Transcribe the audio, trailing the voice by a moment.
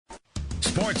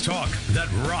Sports talk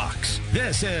that rocks.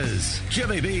 This is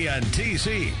Jimmy B and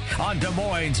TC on Des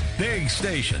Moines' big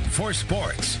station for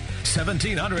sports.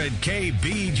 1700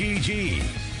 KBGG.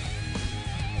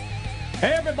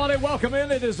 Hey, everybody, welcome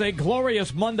in. It is a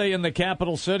glorious Monday in the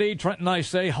capital city. Trent and I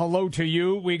say hello to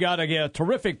you. We got a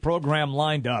terrific program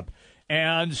lined up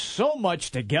and so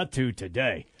much to get to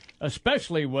today,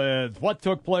 especially with what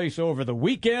took place over the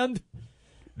weekend,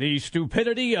 the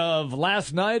stupidity of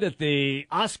last night at the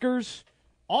Oscars,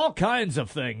 all kinds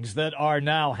of things that are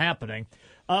now happening.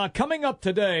 Coming up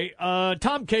today,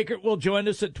 Tom Kakert will join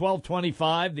us at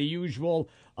 12:25, the usual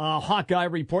Hawkeye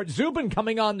report. Zubin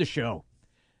coming on the show.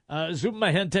 Zubin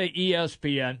Mehenti,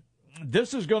 ESPN.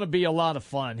 This is going to be a lot of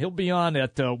fun. He'll be on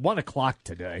at 1 o'clock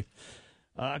today.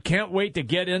 Can't wait to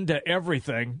get into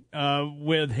everything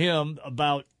with him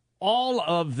about all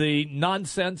of the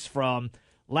nonsense from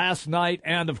last night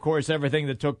and, of course, everything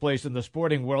that took place in the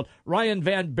sporting world. Ryan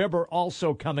Van Bibber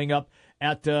also coming up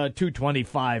at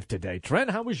 2:25 today.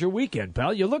 Trent, how was your weekend,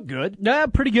 pal? You look good. Yeah,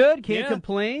 pretty good. Can't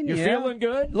complain. You feeling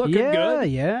good? Looking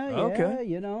good? Yeah. Okay.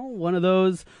 You know, one of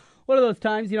those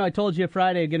times, I told you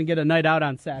Friday I'm going to get a night out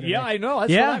on Saturday. Yeah, I know.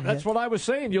 That's what I was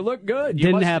saying. You look good.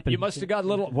 Didn't happen. You must have got a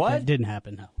little, what? That didn't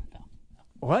happen, no.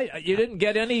 What? You didn't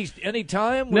get any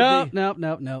time? No.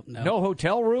 No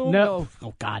hotel room? No.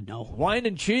 Oh, God, no. Wine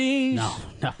and cheese?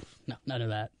 No, none of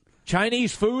that.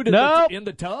 Chinese food in, in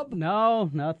the tub? No,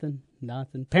 nothing.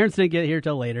 Parents didn't get here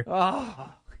till later.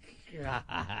 Oh,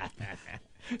 God.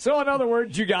 So, in other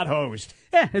words, you got hosed.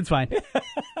 Yeah, it's fine.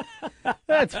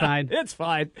 That's fine. It's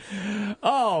fine.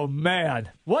 Oh, man.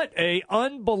 What a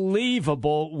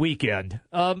unbelievable weekend.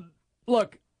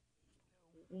 Look,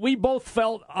 we both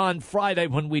felt on Friday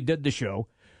when we did the show,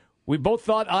 we both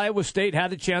thought Iowa State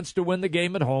had a chance to win the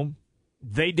game at home.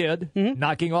 They did,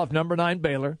 knocking off number 9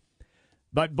 Baylor.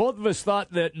 But both of us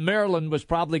thought that Maryland was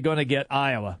probably going to get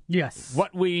Iowa. Yes.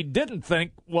 What we didn't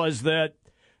think was that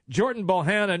Jordan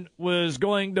Bohannon was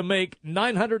going to make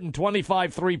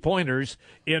 925 three-pointers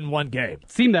in one game.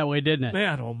 Seemed that way, didn't it?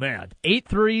 Man, oh, man. 8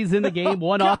 threes in the game,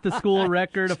 one off the school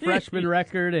record, a freshman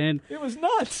record, and it was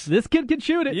nuts. This kid can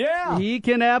shoot it. Yeah. He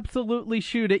can absolutely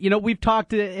shoot it. We've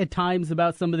talked at times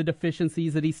about some of the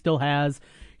deficiencies that he still has,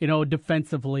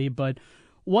 defensively, but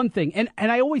one thing, and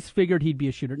I always figured he'd be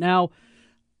a shooter. Now,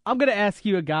 I'm going to ask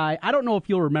you a guy. I don't know if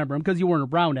you'll remember him because you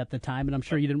weren't around at the time, and I'm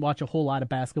sure you didn't watch a whole lot of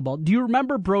basketball. Do you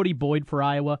remember Brody Boyd for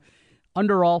Iowa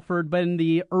under Alford, but in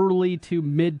the early to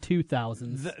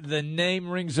mid-2000s? The name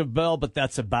rings a bell, but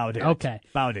that's about it. Okay.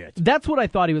 About it. That's what I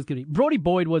thought he was going to be. Brody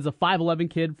Boyd was a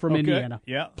 5'11 kid from Indiana.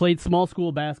 Yeah. Played small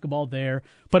school basketball there,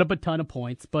 put up a ton of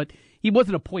points, but he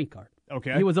wasn't a point guard.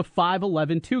 Okay. He was a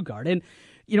 5'11 two-guard. And,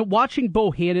 watching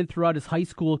Bohannon throughout his high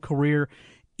school career,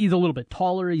 he's a little bit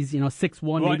taller. He's,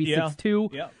 6'1", maybe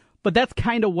 6'2". Yeah. But that's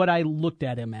kind of what I looked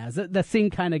at him as, the same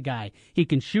kind of guy. He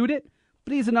can shoot it,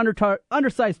 but he's an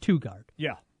undersized two-guard.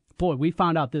 Yeah. Boy, we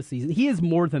found out this season he is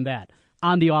more than that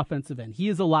on the offensive end. He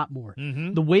is a lot more.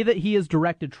 Mm-hmm. The way that he has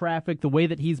directed traffic, the way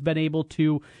that he's been able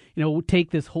to,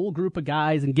 take this whole group of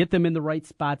guys and get them in the right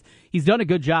spots, he's done a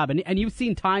good job. And you've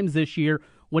seen times this year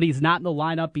when he's not in the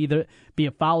lineup, either be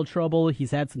a foul trouble,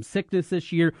 he's had some sickness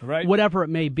this year, right. Whatever it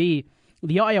may be.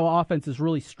 The Iowa offense has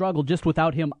really struggled just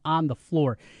without him on the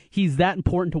floor. He's that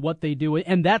important to what they do,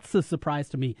 and that's the surprise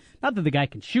to me. Not that the guy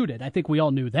can shoot it. I think we all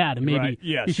knew that, and maybe right.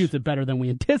 Yes. He shoots it better than we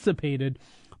anticipated.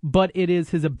 But it is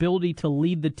his ability to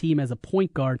lead the team as a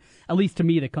point guard, at least to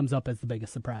me, that comes up as the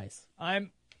biggest surprise.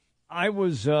 I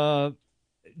was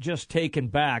just taken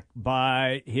back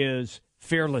by his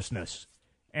fearlessness,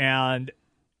 and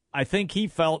I think he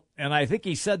felt, and I think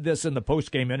he said this in the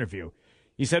post-game interview.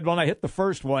 He said, when I hit the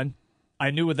first one, I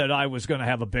knew that I was going to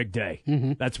have a big day.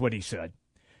 Mm-hmm. That's what he said.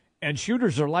 And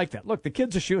shooters are like that. Look, the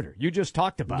kid's a shooter. You just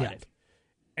talked about it.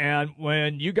 And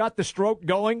when you got the stroke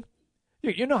going,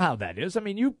 you know how that is. I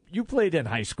mean, you played in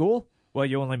high school. Well,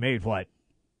 you only made, what,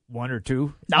 1 or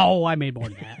 2? No, I made more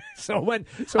than that.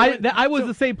 I was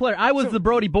the same player. I was the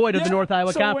Brody Boyd of the North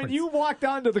Iowa Conference. So when you walked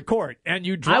onto the court and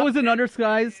you dropped... I was an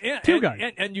undersized two-guard.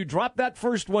 And you dropped that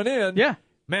first one in... Yeah.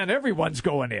 Man, everyone's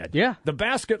going in. Yeah. The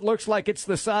basket looks like it's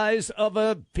the size of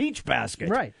a peach basket.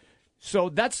 Right. So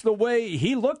that's the way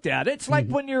he looked at it. It's like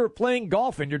when you're playing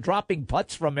golf and you're dropping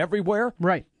putts from everywhere.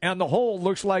 Right. And the hole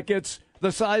looks like it's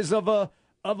the size of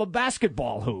a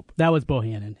basketball hoop. That was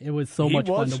Bohannon. It was so much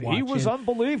fun to watch. He was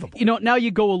unbelievable. Now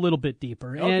you go a little bit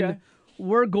deeper. Okay. And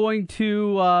we're going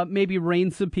to maybe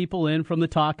rein some people in from the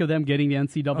talk of them getting the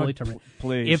NCAA tournament.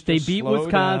 Please. If they beat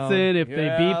Wisconsin, down. if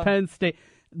they beat Penn State.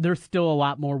 there's still a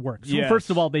lot more work. So Yes. first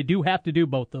of all, they do have to do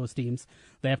both those teams.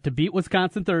 They have to beat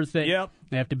Wisconsin Thursday. Yep.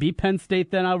 They have to beat Penn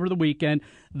State then over the weekend,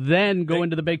 then go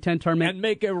into the Big Ten tournament. And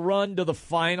make a run to the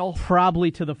final.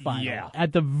 Probably to the final. Yeah.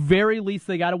 At the very least,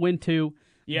 they got to win 2,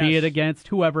 Yes. be it against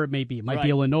whoever it may be. It might be Right.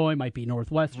 Illinois, might be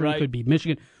Northwestern, Right. could be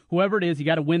Michigan. Whoever it is, you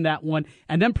got to win that one.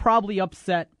 And then probably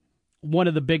upset one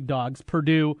of the big dogs,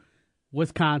 Purdue,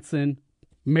 Wisconsin,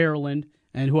 Maryland,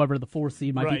 and whoever the 4th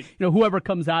seed might Right. be. Whoever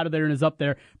comes out of there and is up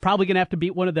there, probably going to have to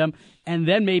beat one of them, and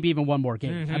then maybe even one more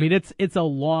game. Mm-hmm. I mean, it's a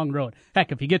long road.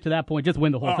 Heck, if you get to that point, just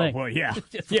win the whole thing. Well, yeah.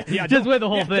 Just don't- win the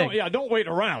whole thing. Don't wait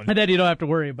around. And then you don't have to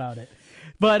worry about it.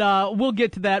 But we'll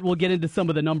get to that. We'll get into some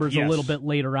of the numbers Yes. a little bit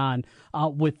later on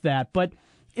with that. But,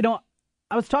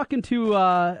 I was talking to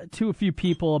a few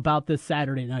people about this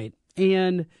Saturday night,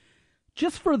 and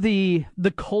just for the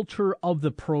culture of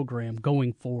the program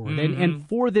going forward and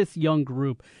for this young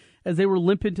group, as they were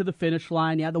limping to the finish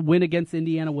line. Yeah, the win against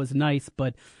Indiana was nice,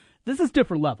 but this is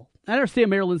different level. I understand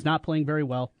Maryland's not playing very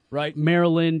well. Right.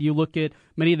 Maryland, you look at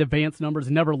many of the advanced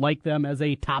numbers, never liked them as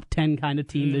a top 10 kind of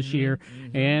team this year,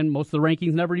 and most of the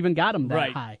rankings never even got them that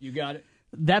Right. high. You got it.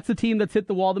 That's a team that's hit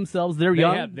the wall themselves. They're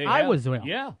young. They I have. was young.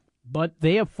 Yeah. But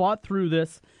they have fought through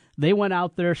this. They went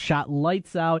out there, shot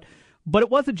lights out. But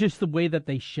it wasn't just the way that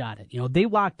they shot it. They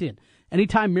locked in.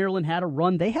 Anytime Maryland had a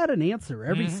run, they had an answer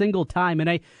every single time. And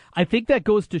I think that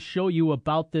goes to show you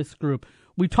about this group.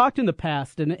 We talked in the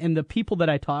past, and the people that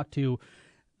I talked to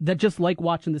that just like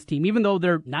watching this team, even though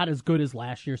they're not as good as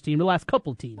last year's team, the last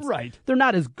couple teams. Right. They're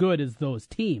not as good as those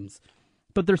teams.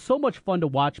 But they're so much fun to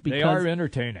watch because They are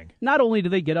entertaining. not only do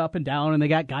they get up and down, and they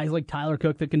got guys like Tyler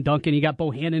Cook that can dunk, and you got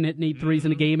Bohannon hitting 8 threes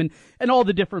in a game, and all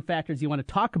the different factors you want to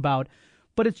talk about,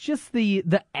 but it's just the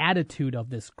attitude of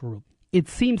this group. It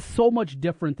seems so much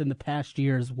different than the past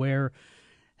years where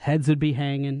heads would be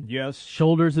hanging, Yes.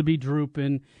 shoulders would be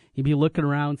drooping, you'd be looking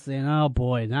around saying, oh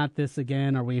boy, not this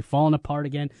again, are we falling apart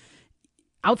again?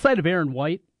 Outside of Aaron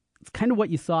White, it's kind of what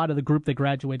you saw out of the group that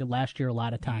graduated last year a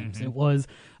lot of times. It was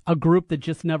a group that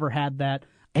just never had that,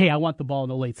 hey, I want the ball in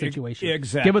the late situation.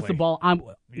 Exactly. Give us the ball.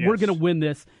 We're going to win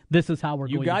this. This is how we're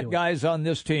going to do it. You got guys on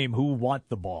this team who want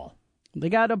the ball. They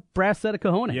got a brass set of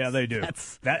cojones. Yeah, they do.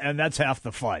 That's half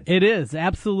the fun. It is,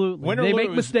 absolutely. Win or they lose.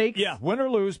 make mistakes. Yeah, win or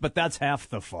lose, but that's half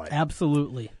the fun.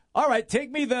 Absolutely. All right,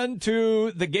 take me then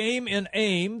to the game in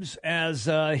Ames as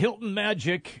Hilton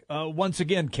Magic once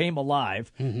again came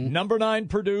alive. Number 9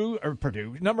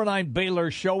 number 9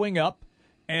 Baylor showing up,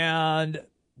 and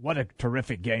what a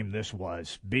terrific game this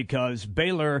was because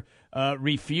Baylor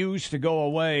refused to go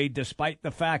away despite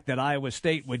the fact that Iowa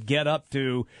State would get up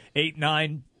to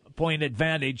 8-9 point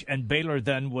advantage, and Baylor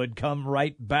then would come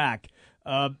right back.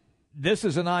 This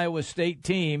is an Iowa State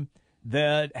team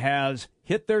that has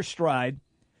hit their stride.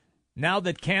 Now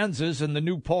that Kansas in the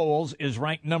new polls is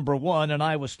ranked number 1 and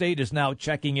Iowa State is now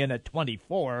checking in at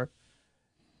 24,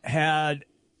 had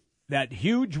that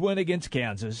huge win against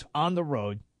Kansas on the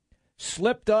road,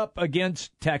 slipped up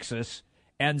against Texas,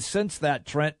 and since that,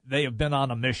 Trent, they have been on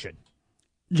a mission.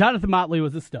 Jonathan Motley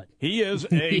was a stud. He is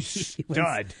a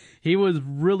stud. He was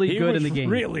really good in the game.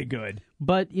 Really good.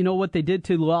 But you know what they did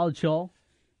to Lual Chol?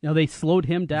 They slowed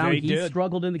him down. They He did.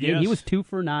 struggled in the game. Yes. He was 2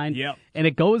 for 9. Yep. And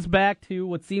it goes back to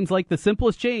what seems like the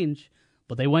simplest change,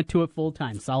 but they went to it full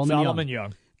time. Solomon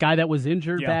Young. Guy that was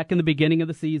injured back in the beginning of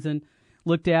the season.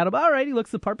 Looked at him. All right, he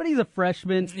looks the part, but he's a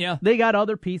freshman. Yeah. They got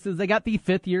other pieces. They got the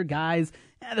fifth-year guys.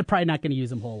 They're probably not going to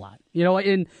use him a whole lot.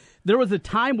 And there was a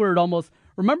time where it almost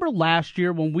 – remember last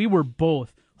year when we were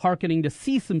both hearkening to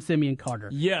see some Simeon Carter?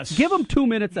 Yes. Give him 2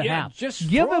 minutes a half. Just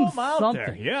give throw him him out something.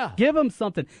 there. Yeah. Give him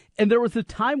something. And there was a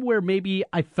time where maybe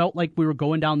I felt like we were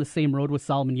going down the same road with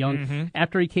Solomon Young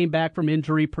after he came back from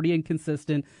injury, pretty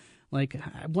inconsistent. Like,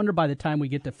 I wonder by the time we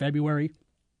get to February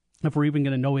if we're even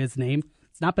going to know his name.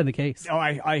 It's not been the case. Oh,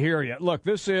 I hear you. Look,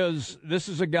 this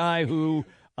is a guy who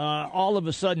all of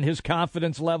a sudden his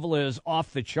confidence level is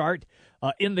off the chart.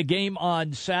 In the game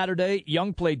on Saturday,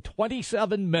 Young played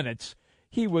 27 minutes.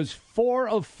 He was 4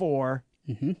 of 4,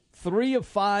 3 of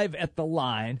 5 at the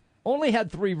line, only had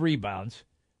 3 rebounds,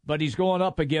 but he's going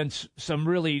up against some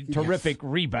really terrific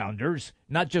rebounders,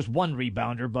 not just one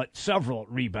rebounder, but several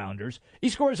rebounders. He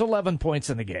scores 11 points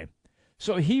in the game.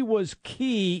 So he was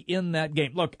key in that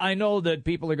game. Look, I know that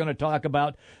people are going to talk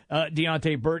about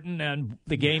Deonte Burton and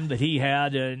the game that he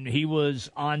had, and he was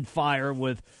on fire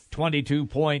with 22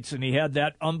 points, and he had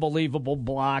that unbelievable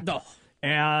block.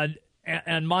 And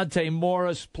Monte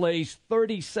Morris plays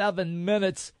 37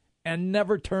 minutes and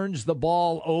never turns the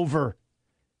ball over.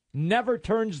 Never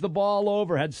turns the ball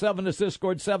over. Had 7 assists,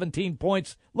 scored 17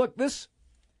 points. Look, this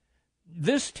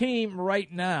team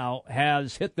right now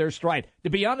has hit their stride. To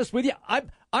be honest with you,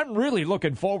 I'm really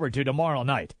looking forward to tomorrow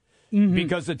night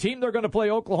because the team they're going to play,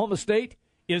 Oklahoma State,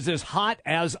 is as hot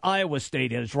as Iowa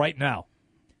State is right now.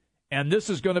 And this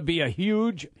is going to be a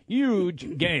huge,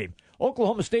 huge game.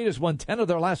 Oklahoma State has won 10 of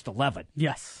their last 11.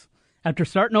 Yes. After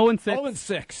starting 0-6.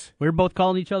 0-6. We were both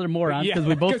calling each other morons because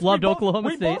we both loved Oklahoma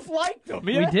State. We both liked them.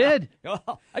 Yeah. We did.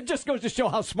 It just goes to show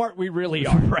how smart we really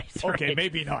are. Right. Okay,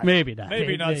 maybe not. Maybe not.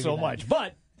 Maybe not so much.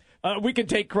 But we can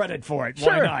take credit for it.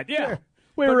 Sure. Why not? Yeah. Sure.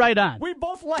 We were right on. We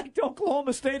both liked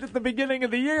Oklahoma State at the beginning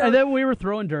of the year. And then we were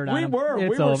throwing dirt on them. We were.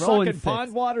 It's we were over. sucking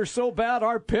pond water so bad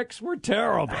our picks were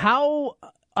terrible.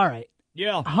 All right.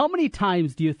 Yeah. How many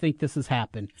times do you think this has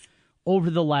happened over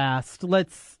the last,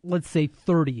 let's say,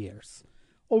 30 years?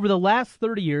 Over the last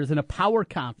 30 years in a power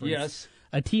conference, yes,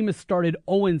 a team has started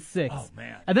 0-6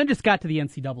 and then just got to the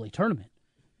NCAA tournament.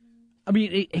 I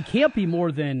mean, it can't be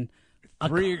more than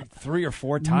three or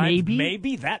four times.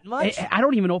 Maybe that much? I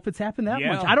don't even know if it's happened that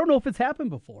much. I don't know if it's happened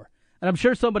before. And I'm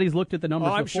sure somebody's looked at the numbers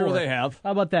before. I'm sure they have.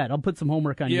 How about that? I'll put some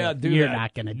homework on you. Yeah, do You're that.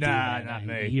 not going to do that. Not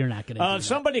me. You're not going to do that.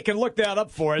 Somebody can look that up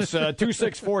for us,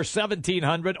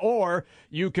 264-1700, or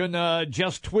you can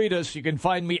just tweet us. You can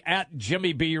find me at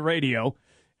Jimmy B Radio,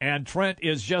 and Trent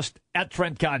is just at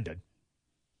Trent Condon.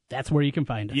 That's where you can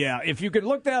find us. Yeah, if you can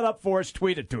look that up for us,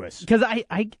 tweet it to us. Because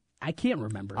I can't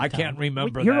remember. I can't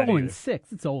remember You're that 0-6.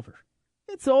 It's over.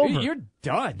 It's over. You're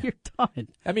done. You're done.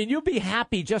 I mean, you'll be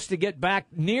happy just to get back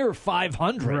near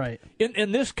 500 right.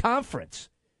 in this conference.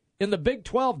 In the Big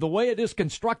 12, the way it is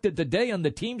constructed today and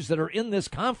the teams that are in this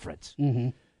conference. Mm-hmm.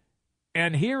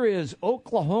 And here is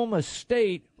Oklahoma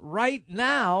State right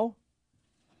now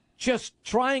just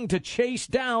trying to chase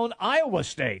down Iowa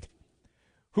State,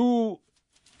 who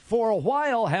for a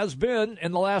while has been,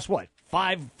 in the last,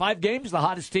 five games, the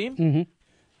hottest team? Mm-hmm.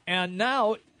 And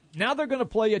now they're going to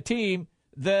play a team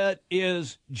that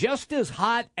is just as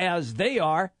hot as they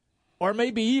are, or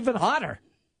maybe even hotter.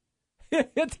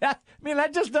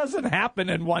 That just doesn't happen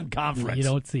in one conference. You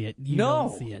don't see it. You No.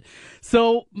 don't see it.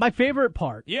 So my favorite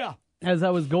part, Yeah. as I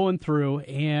was going through,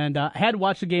 and I had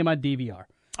watched the game on DVR.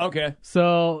 Okay.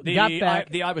 So The got back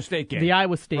the Iowa State game. the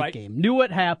Iowa State Right. game. Knew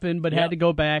what happened, but Yep. had to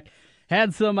go back.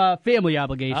 Had some family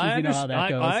obligations. You know how that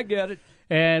goes. I get it.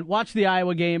 And watched the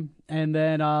Iowa game, and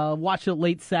then watched it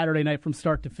late Saturday night from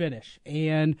start to finish.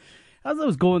 And as I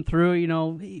was going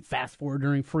through, fast forward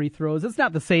during free throws. It's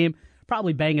not the same.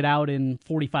 Probably bang it out in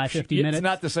 45, 50 minutes. It's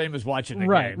not the same as watching the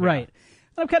Right, game. right.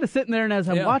 I'm kind of sitting there, and as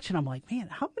I'm Yeah. watching, I'm like, man,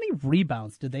 how many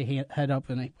rebounds did they head up?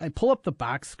 And I pull up the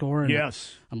box score, and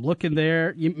Yes. I'm looking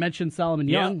there. You mentioned Solomon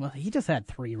Yeah. Young. Well, he just had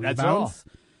 3 rebounds. That's all.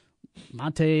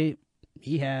 Monte,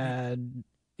 he had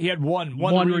He had one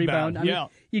rebound. I mean, yeah.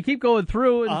 you keep going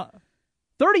through, and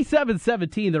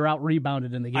 37-17, they're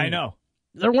out-rebounded in the game. I know.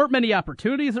 There weren't many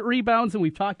opportunities at rebounds, and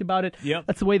we've talked about it. Yep.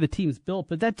 That's the way the team's built,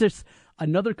 but that's just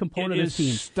another component It of is the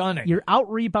team. stunning. You're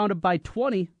out-rebounded by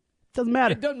 20. Doesn't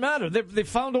matter. It doesn't matter. They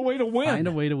found a way to win. Find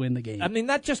a way to win the game. I mean,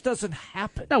 that just doesn't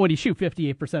happen. Now, when you shoot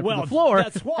 58% Well, from the floor,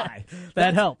 that's why.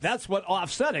 that helps. That's what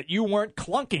offset it. You weren't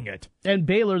clunking it. And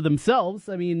Baylor themselves,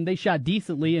 I mean, they shot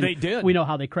decently. And They did. We know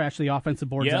how they crashed the offensive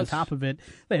boards on Yes. top of it.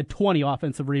 They had 20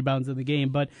 offensive rebounds in the game.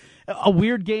 But a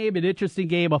weird game, an interesting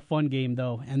game, a fun game,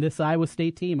 though. And this Iowa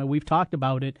State team, and we've talked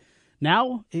about it.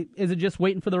 Now, is it just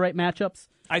waiting for the right matchups?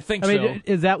 I think I so. mean,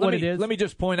 is that what it is? Let me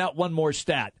just point out one more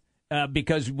stat.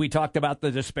 Because we talked about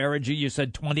the disparity. You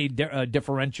said 20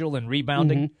 differential in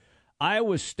rebounding. Mm-hmm.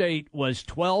 Iowa State was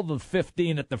 12 of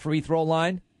 15 at the free throw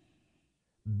line.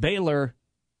 Baylor,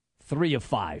 3 of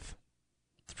 5.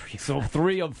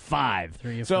 3 of 5.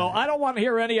 3 of So 5. I don't want to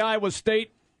hear any Iowa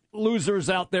State losers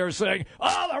out there saying,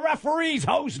 "Oh, the referees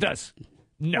hosed us."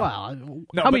 No. Well,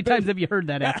 No, how many but times have you heard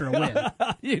that after a win?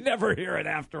 You never hear it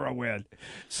after a win.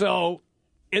 So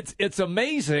it's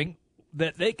amazing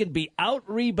that they can be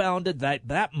out-rebounded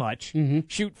that much,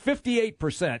 shoot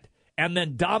 58%, and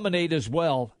then dominate as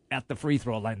well at the free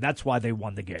throw line. That's why they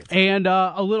won the game. And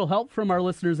a little help from our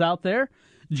listeners out there.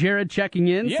 Jared checking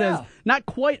in says, not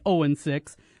quite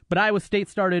 0-6, but Iowa State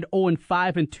started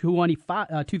 0-5 in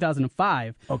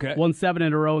 2005. Okay. Won 7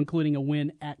 in a row, including a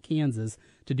win at Kansas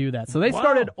to do that. So they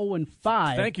started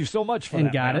 0-5. Thank you so much for and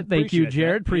that. got man. it. Thank you, Appreciate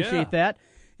Jared. that. Appreciate that.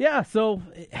 Yeah, so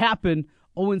it happened.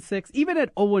 0-6, even at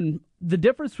 0, the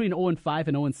difference between 0-5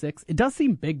 and 0-6, it does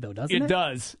seem big though, doesn't it? It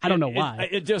does. I don't know why.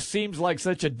 It just seems like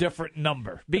such a different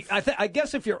number. I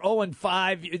guess if you're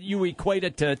 0-5, you equate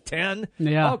it to 10.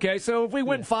 Yeah. Okay, so if we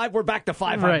win 5, we're back to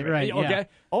 500. Right, Okay. yeah.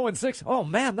 0-6. Oh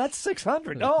man, that's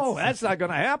 600. No, that's not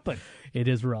going to happen. It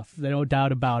is rough. No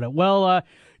doubt about it. Well,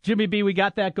 Jimmy B, we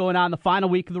got that going on. The final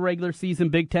week of the regular season,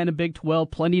 Big 10 and Big 12,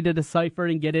 plenty to decipher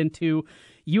and get into.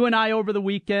 You and I over the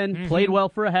weekend played well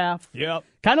for a half. Yep.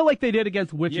 Kind of like they did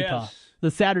against Wichita the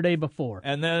Saturday before.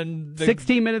 And then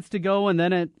 16 minutes to go, and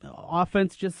then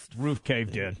offense just roof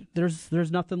caved in.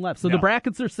 There's nothing left. So the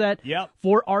brackets are set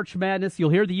for Arch Madness.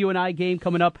 You'll hear the UNI game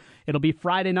coming up. It'll be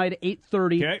Friday night at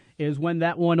 8:30 is when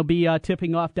that one will be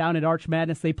tipping off down at Arch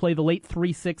Madness. They play the late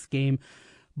 3-6 game.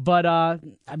 But, I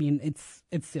mean, it's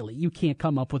silly. You can't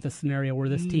come up with a scenario where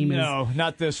this team is... No,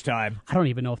 not this time. I don't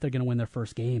even know if they're going to win their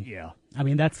first game. Yeah. I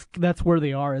mean, that's where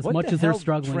they are, as much as they're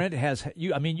struggling. Trent has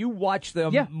you watch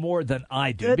them more than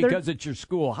I do because it's your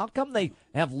school. How come they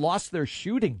have lost their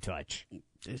shooting touch?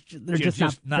 They're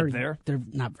just not there. They're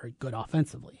not very good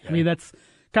offensively. Yeah. I mean, that's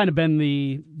kind of been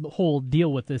the whole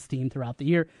deal with this team throughout the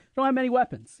year. They don't have many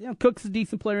weapons. Cook's a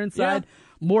decent player inside.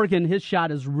 Yeah. Morgan, his shot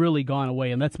has really gone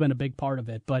away, and that's been a big part of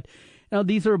it. But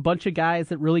these are a bunch of guys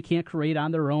that really can't create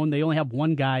on their own. They only have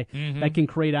one guy that can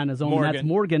create on his own, and that's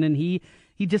Morgan, and he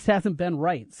just hasn't been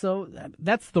right. So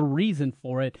that's the reason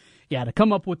for it. Yeah, to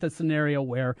come up with a scenario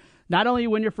where not only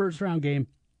you win your first-round game,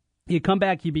 you come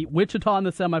back, you beat Wichita in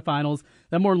the semifinals,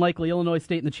 then more than likely Illinois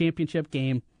State in the championship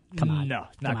game. Come on. No,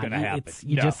 not going to happen.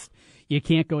 You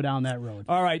can't go down that road.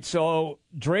 All right, so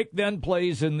Drake then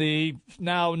plays in the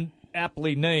now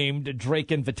aptly named Drake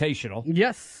Invitational.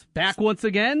 Yes, back once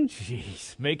again.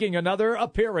 Jeez, making another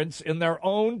appearance in their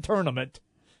own tournament,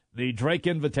 the Drake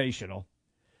Invitational.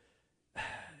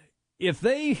 If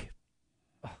they,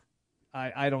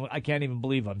 I can't even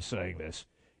believe I'm saying this.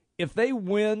 If they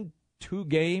win 2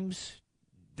 games,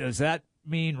 does that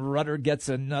mean Rudder gets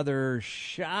another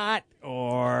shot,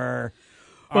 or...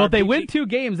 Well, if they win 2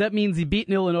 games, that means he beat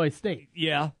Illinois State.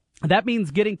 Yeah. That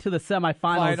means getting to the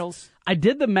semifinals. I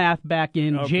did the math back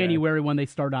in January when they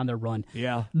started on their run.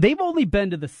 Yeah. They've only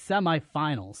been to the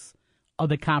semifinals of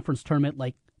the conference tournament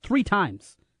like 3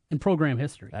 times in program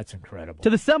history. That's incredible. To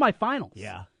the semifinals.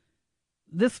 Yeah.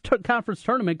 This conference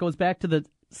tournament goes back to the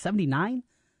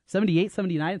 78,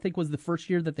 79, I think was the first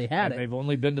year that they had it. They've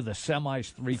only been to the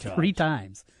semis 3 times. 3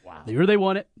 times. Wow. The year they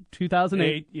won it,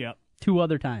 2008. Yep. 2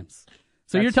 other times.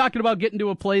 So you're talking about getting to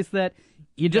a place that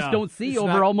you just don't see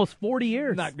over almost 40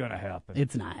 years. Not going to happen.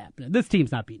 It's not happening. This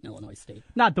team's not beating Illinois State.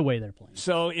 Not the way they're playing.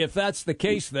 So if that's the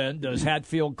case, then does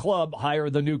Hatfield Club hire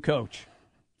the new coach?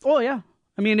 Oh, yeah.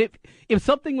 I mean, if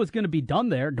something was going to be done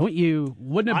there,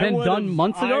 wouldn't have been done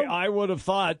months ago? I would have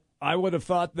thought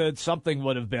that something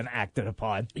would have been acted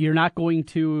upon. You're not going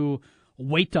to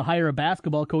wait to hire a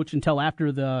basketball coach until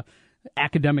after the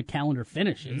academic calendar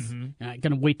finishes. You're not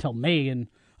going to wait till May and,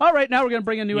 all right, now we're going to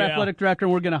bring a new athletic director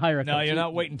and we're going to hire a coach. No, you're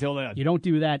not waiting until then. You don't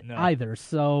do that either.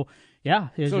 So, yeah.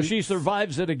 So she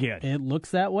survives it again. It looks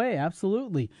that way,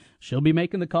 absolutely. She'll be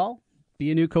making the call,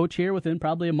 be a new coach here within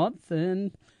probably a month,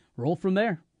 and roll from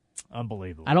there.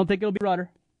 Unbelievable. I don't think it'll be Rudder.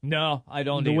 No, I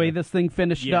don't. The way this thing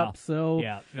finished up,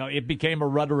 so no, it became a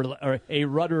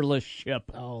rudderless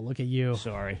ship. Oh, look at you!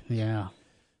 Sorry. Yeah.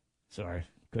 Sorry.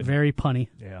 Very punny.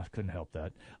 Yeah, couldn't help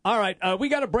that. All right, we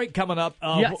got a break coming up.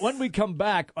 Yes. When we come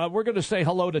back, we're going to say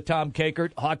hello to Tom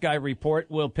Kakert, Hawkeye Report.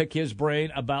 We'll pick his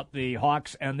brain about the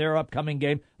Hawks and their upcoming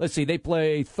game. Let's see, they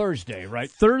play Thursday,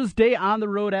 right? Thursday on the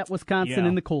road at Wisconsin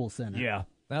in the Kohl Center. Yeah.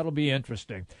 That'll be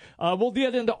interesting. We'll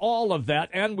get into all of that,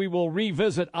 and we will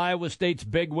revisit Iowa State's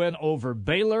big win over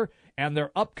Baylor and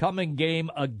their upcoming game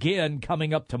again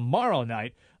coming up tomorrow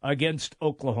night against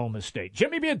Oklahoma State.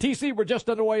 Jimmy B and TC, we're just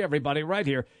underway, everybody, right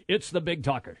here. It's the Big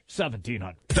Talker,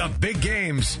 1700. The big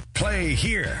games play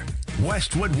here.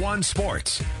 Westwood One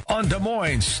Sports on Des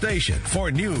Moines Station for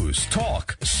news,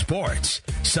 talk, sports.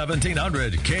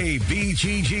 1700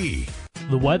 KBGG.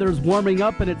 The weather's warming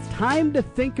up and it's time to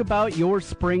think about your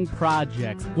spring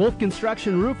projects. Wolf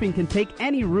Construction Roofing can take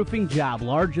any roofing job,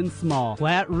 large and small.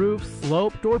 Flat roof,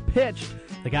 sloped, or pitched.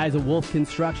 The guys at Wolf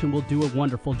Construction will do a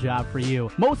wonderful job for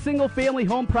you. Most single-family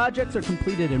home projects are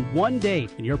completed in one day,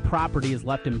 and your property is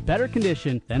left in better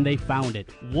condition than they found it.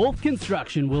 Wolf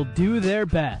Construction will do their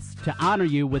best to honor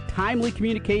you with timely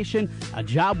communication, a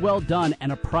job well done,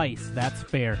 and a price that's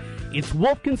fair. It's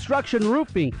Wolf Construction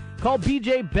Roofing. Call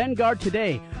BJ Bengard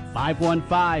today,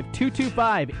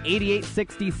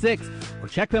 515-225-8866, or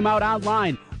check them out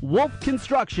online,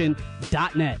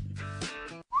 wolfconstruction.net.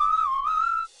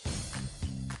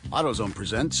 AutoZone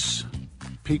presents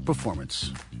Peak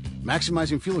Performance.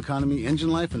 Maximizing fuel economy, engine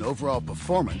life, and overall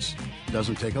performance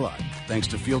doesn't take a lot, thanks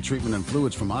to fuel treatment and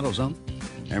fluids from AutoZone.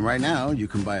 And right now, you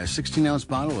can buy a 16-ounce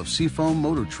bottle of Seafoam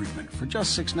motor treatment for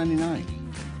just $6.99.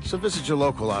 So visit your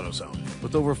local AutoZone.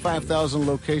 With over 5,000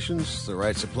 locations, the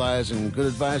right supplies and good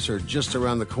advice are just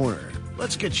around the corner.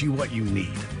 Let's get you what you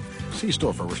need. See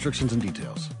store for restrictions and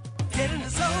details. Get in the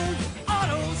zone,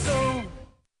 AutoZone.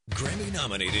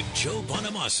 Grammy-nominated Joe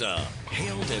Bonamassa,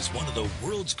 hailed as one of the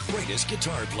world's greatest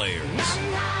guitar players.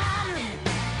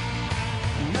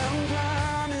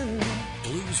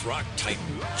 Blues rock titan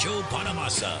Joe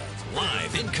Bonamassa,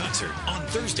 live in concert on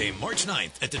Thursday, March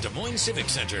 9th at the Des Moines Civic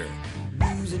Center.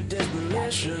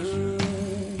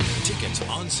 Tickets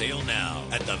on sale now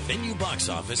at the Venue box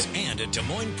office and at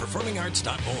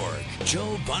DesMoinesPerformingArts.org.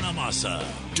 Joe Bonamassa.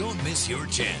 Don't miss your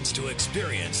chance to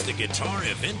experience the guitar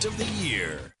event of the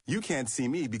year. You can't see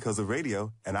me because of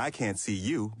radio, and I can't see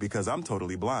you because I'm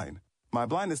totally blind. My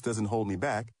blindness doesn't hold me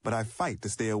back, but I fight to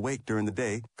stay awake during the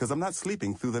day because I'm not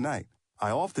sleeping through the night. I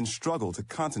often struggle to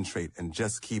concentrate and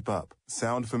just keep up.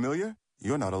 Sound familiar?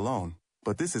 You're not alone.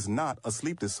 But this is not a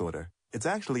sleep disorder. It's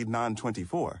actually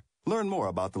non-24. Learn more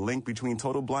about the link between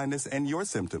total blindness and your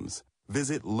symptoms.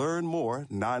 Visit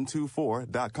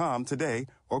learnmore924.com today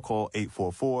or call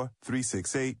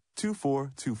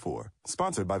 844-368-2424.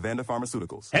 Sponsored by Vanda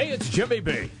Pharmaceuticals. Hey, it's Jimmy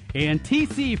B. And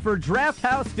TC for Draft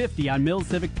House 50 on Mills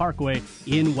Civic Parkway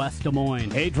in West Des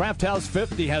Moines. Hey, Draft House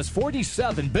 50 has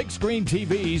 47 big screen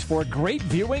TVs for great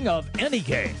viewing of any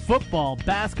game. Football,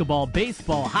 basketball,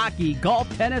 baseball, hockey, golf,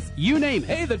 tennis, you name it.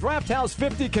 Hey, the Draft House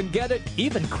 50 can get it,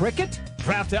 even cricket.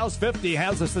 Draft House 50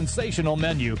 has a sensational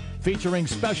menu featuring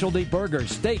specialty burgers,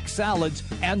 steak, salads,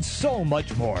 and so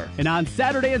much more. And on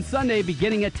Saturday and Sunday,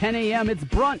 beginning at 10 a.m., it's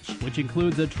brunch, which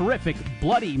includes a terrific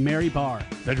Bloody Mary bar.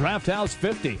 The Draft House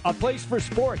 50, a place for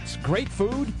sports, great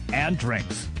food, and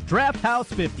drinks. Draft House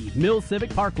 50, Mills Civic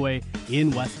Parkway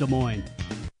in West Des Moines.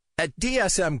 At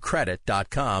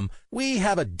DSMCredit.com, we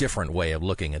have a different way of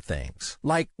looking at things.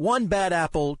 Like, one bad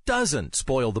apple doesn't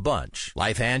spoil the bunch.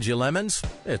 Life hands you lemons,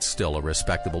 it's still a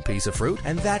respectable piece of fruit,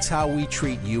 and that's how we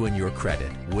treat you and your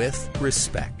credit, with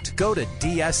respect. Go to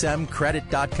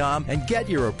DSMCredit.com and get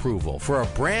your approval for a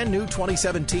brand new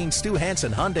 2017 Stu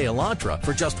Hansen Hyundai Elantra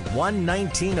for just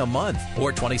 $119 a month,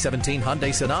 or 2017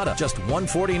 Hyundai Sonata, just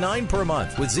 $149 per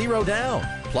month with zero down.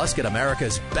 Plus, get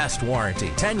America's best warranty.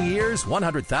 10 years,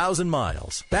 100,000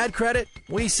 miles. Bad credit?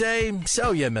 We say,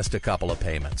 so you missed a couple of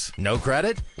payments. No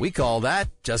credit? We call that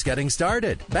just getting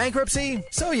started. Bankruptcy?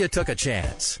 So you took a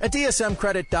chance. At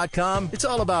DSMCredit.com, it's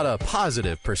all about a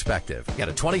positive perspective. Get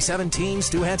a 2017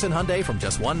 Stu Hansen Hyundai from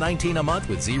just $119 a month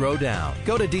with zero down.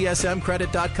 Go to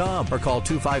DSMCredit.com or call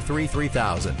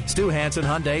 253-3000. Stu Hansen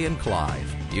Hyundai in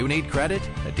Clive. You need credit?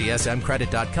 At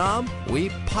DSMCredit.com,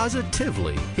 we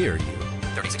positively hear you.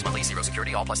 36 monthly, zero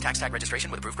security, all plus tax tag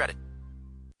registration with approved credit.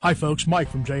 Hi folks, Mike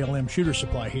from JLM Shooter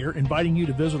Supply here, inviting you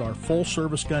to visit our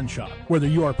full-service gun shop. Whether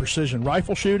you are precision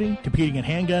rifle shooting, competing in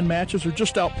handgun matches, or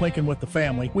just out plinking with the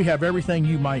family, we have everything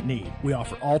you might need. We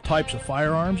offer all types of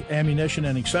firearms, ammunition,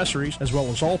 and accessories, as well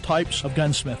as all types of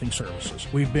gunsmithing services.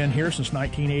 We've been here since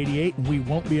 1988, and we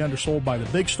won't be undersold by the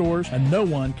big stores, and no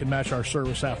one can match our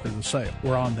service after the sale.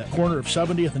 We're on the corner of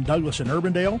 70th and Douglas in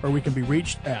Urbandale, or we can be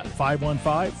reached at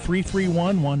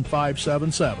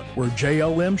 515-331-1577. We're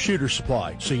JLM Shooter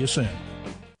Supply. See you soon.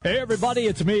 Hey everybody,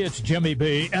 it's me, it's Jimmy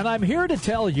B, and I'm here to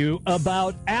tell you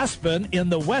about Aspen in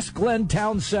the West Glen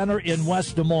Town Center in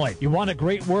West Des Moines. You want a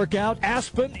great workout?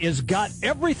 Aspen has got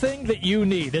everything that you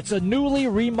need. It's a newly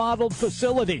remodeled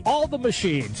facility. All the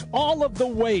machines, all of the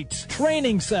weights,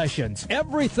 training sessions,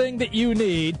 everything that you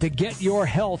need to get your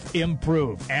health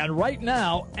improved. And right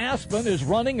now, Aspen is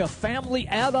running a family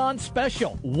add-on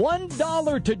special.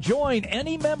 $1 to join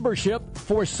any membership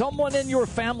for someone in your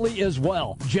family as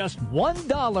well. Just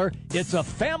 $1. It's a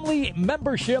family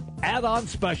membership add-on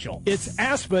special. It's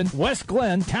Aspen, West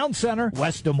Glen, Town Center,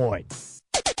 West Des Moines.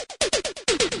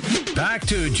 Back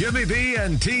to Jimmy B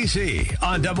and TC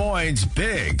on Des Moines'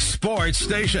 big sports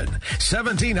station,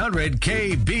 1700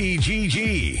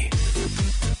 KBGG.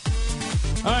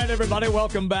 All right, everybody,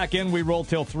 welcome back in. We roll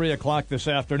till 3 o'clock this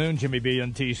afternoon, Jimmy B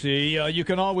and TC. You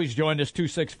can always join us,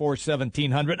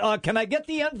 264-1700. Can I get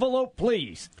the envelope,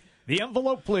 please? The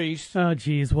envelope, please. Oh,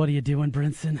 geez, what are you doing,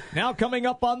 Brinson? Now coming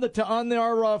up on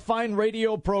our fine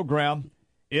radio program,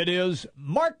 it is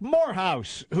Mark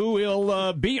Morehouse who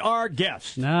will be our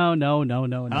guest. No.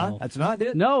 Huh? That's not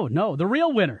it? No, the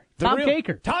real winner, Tom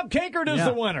Kakert. Tom Kakert is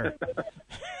the winner.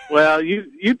 Well,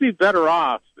 you'd be better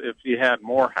off if you had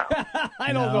Morehouse.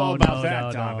 I don't know about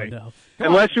that, Tommy. No.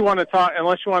 If you want to talk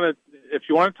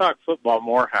football,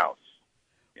 Morehouse.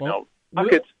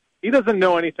 He doesn't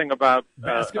know anything about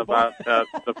basketball.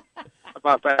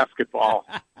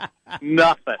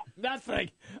 Nothing.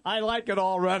 I like it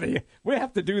already. We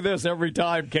have to do this every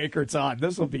time Kakert's on.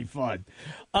 This will be fun.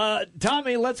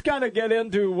 Tommy, let's kind of get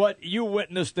into what you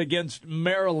witnessed against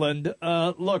Maryland.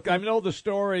 Look, I know the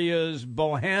story is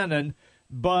Bohannon,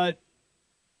 but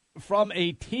from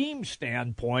a team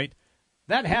standpoint,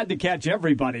 that had to catch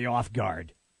everybody off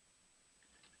guard.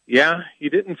 Yeah, you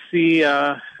didn't see.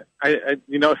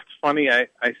 It's funny. I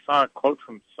saw a quote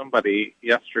from somebody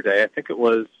yesterday. I think it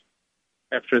was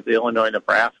after the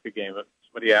Illinois-Nebraska game.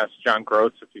 Somebody asked John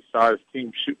Gross if he saw his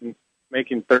team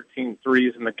making 13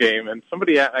 threes in the game, and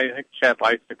somebody, I think Chad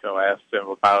Lysico, asked him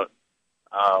about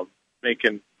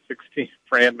making 16.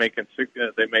 Fran making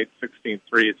they made 16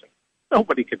 threes. And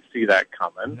nobody could see that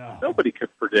coming. No. Nobody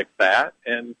could predict that,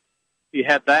 and he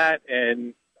had that,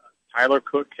 and Tyler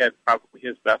Cook had probably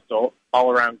his best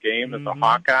all-around game as a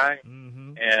Hawkeye,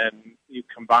 and you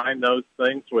combine those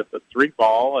things with the three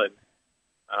ball,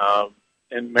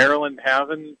 and Maryland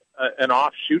having an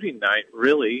off shooting night.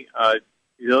 Really,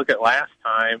 you look at last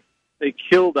time, they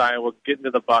killed Iowa getting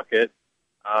to the bucket.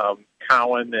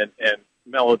 Cowan and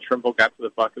Melo Trimble got to the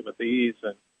bucket with ease,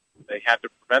 and they had to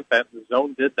prevent that. The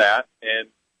zone did that, and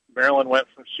Maryland went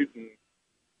from shooting,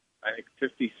 I think,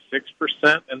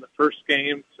 56% in the first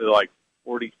game to like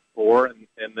 44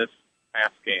 in this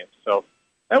past game. So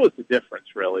that was the difference,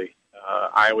 really.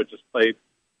 Iowa just played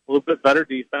a little bit better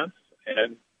defense,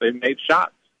 and they made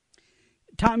shots.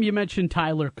 Tom, you mentioned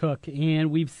Tyler Cook,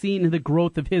 and we've seen the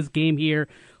growth of his game here.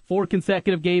 4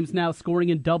 consecutive games now scoring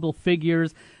in double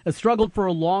figures. Has struggled for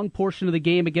a long portion of the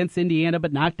game against Indiana,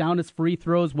 but knocked down his free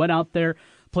throws, went out there,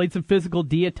 played some physical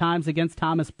D at times against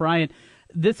Thomas Bryant.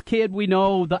 This kid, we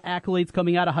know the accolades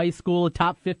coming out of high school, a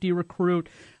top 50 recruit,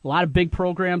 a lot of big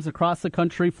programs across the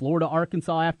country, Florida,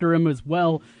 Arkansas after him as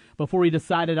well, before he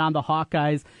decided on the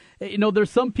Hawkeyes. You know, there's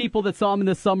some people that saw him in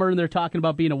the summer and they're talking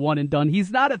about being a one and done.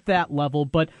 He's not at that level,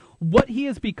 but what he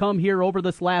has become here over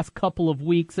this last couple of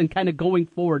weeks and kind of going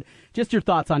forward, just your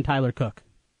thoughts on Tyler Cook.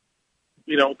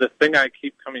 You know, the thing I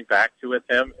keep coming back to with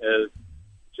him is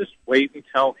just wait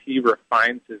until he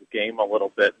refines his game a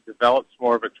little bit, develops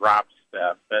more of a drop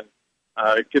step, and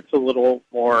it gets a little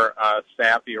more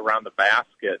savvy around the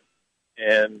basket.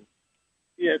 And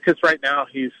yeah, because right now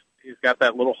he's got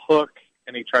that little hook,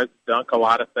 and he tries to dunk a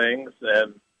lot of things.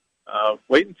 And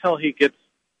wait until he gets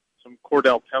some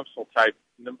Cordell Pemsel type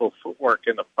nimble footwork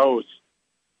in the post,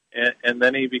 and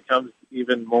then he becomes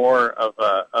even more of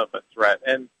a threat.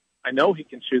 And I know he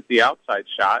can shoot the outside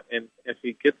shot, and if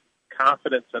he gets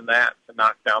confidence in that to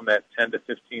knock down that 10 to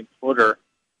 15 footer,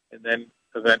 and then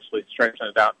eventually stretching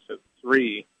it out to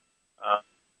 3,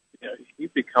 he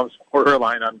becomes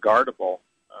borderline unguardable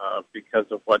because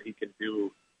of what he can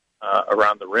do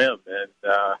around the rim, and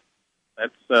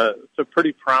it's a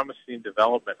pretty promising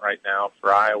development right now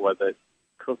for Iowa that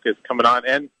Cook is coming on.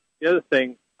 And the other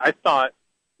thing, I thought,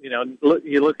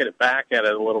 you look at it back at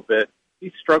it a little bit,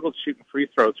 he struggled shooting free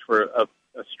throws for a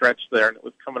stretch there, and it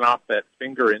was coming off that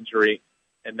finger injury,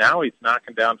 and now he's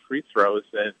knocking down free throws,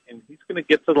 and he's going to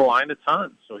get to the line a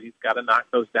ton, so he's got to knock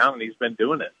those down, and he's been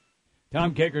doing it.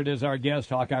 Tom Kickert is our guest,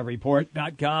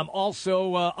 HawkeyeReport.com.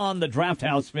 Also on the Draft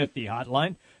House 50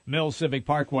 hotline, Mill Civic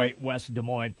Parkway, West Des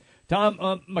Moines. Tom,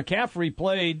 McCaffrey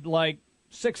played like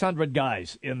 600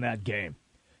 guys in that game,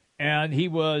 and he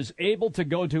was able to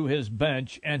go to his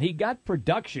bench, and he got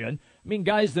production. I mean,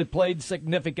 guys that played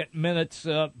significant minutes.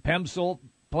 Pemsel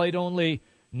played only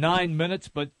 9 minutes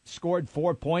but scored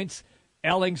 4 points.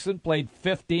 Ellingson played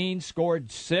 15,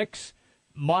 scored 6.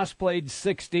 Moss played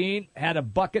 16, had a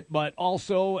bucket, but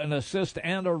also an assist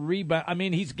and a rebound. I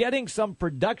mean, he's getting some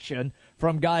production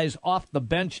from guys off the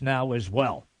bench now as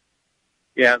well.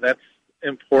 Yeah, that's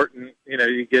important.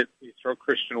 You throw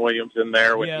Christian Williams in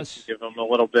there, which yes, give him a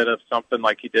little bit of something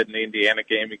like he did in the Indiana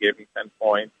game. You gave him 10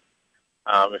 points.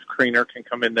 If Kriener can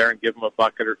come in there and give him a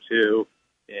bucket or two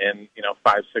in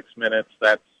 5-6 minutes,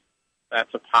 that's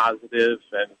a positive.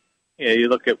 And you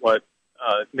look at what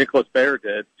Nicholas Baer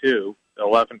did too.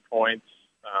 11 points.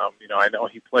 I know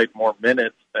he played more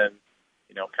minutes than,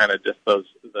 kind of just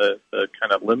the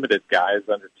kind of limited guys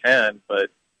under 10, but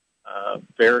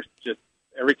Bear's just,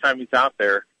 every time he's out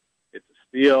there, it's a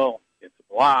steal, it's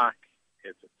a block,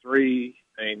 it's a 3.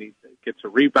 I mean, he gets a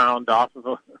rebound off of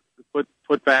a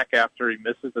put back after he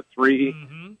misses a 3.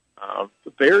 Mm-hmm.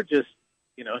 Bear just,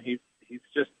 he's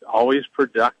just always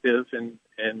productive and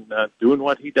doing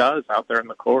what he does out there in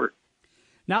the court.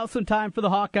 Now some time for the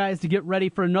Hawkeyes to get ready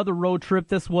for another road trip,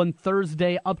 this one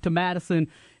Thursday up to Madison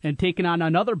and taking on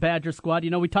another Badger squad.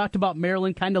 We talked about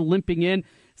Maryland kind of limping in.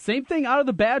 Same thing out of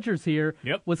the Badgers here.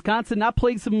 Yep. Wisconsin not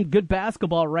playing some good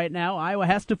basketball right now. Iowa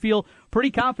has to feel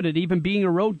pretty confident, even being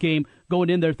a road game, going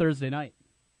in there Thursday night.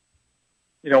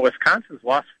 Wisconsin's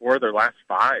lost 4 of their last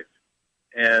 5.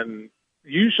 And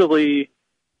usually,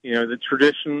 the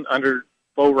tradition under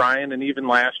Bo Ryan and even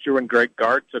last year when Greg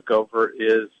Gard took over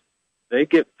is they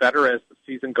get better as the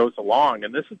season goes along.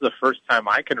 And this is the first time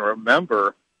I can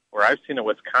remember where I've seen a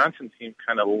Wisconsin team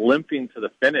kind of limping to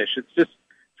the finish. It's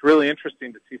really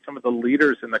interesting to see some of the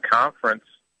leaders in the conference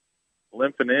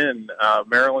limping in.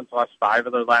 Maryland's lost 5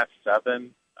 of their last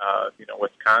 7.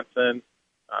 Wisconsin,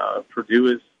 Purdue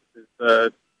is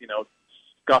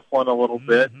scuffling a little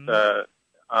bit. The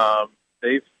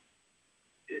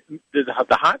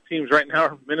hot teams right now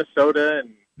are Minnesota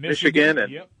and Michigan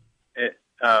and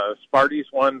Sparty's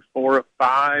won 4 of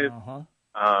 5.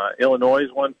 Illinois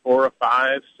won 4 of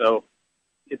 5. So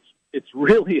it's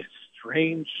really a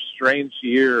strange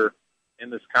year in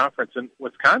this conference. And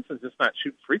Wisconsin's just not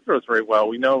shooting free throws very well.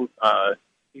 We know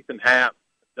Ethan Happ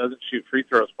doesn't shoot free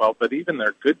throws well, but even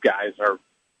their good guys are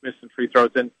missing free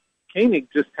throws. And Koenig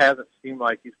just hasn't seemed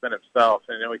like he's been himself.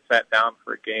 I know he sat down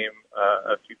for a game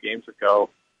a few games ago,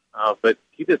 but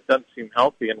he just doesn't seem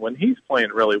healthy. And when he's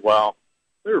playing really well,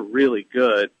 they're really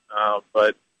good.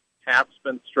 But Happ's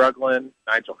been struggling,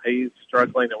 Nigel Hayes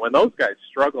struggling, and when those guys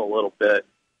struggle a little bit,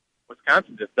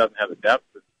 Wisconsin just doesn't have the depth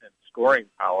and scoring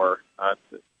power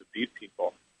to beat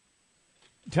people.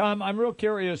 Tom, I'm real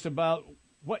curious about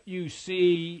what you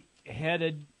see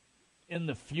headed in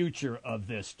the future of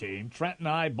this team. Trent and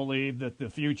I believe that the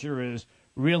future is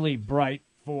really bright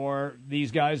for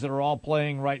these guys that are all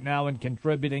playing right now and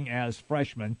contributing as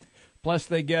freshmen. Plus,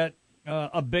 they get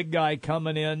a big guy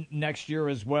coming in next year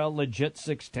as well, legit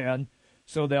 6'10",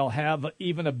 so they'll have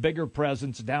even a bigger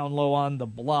presence down low on the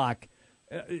block.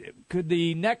 Could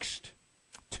the next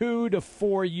 2 to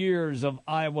 4 years of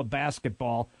Iowa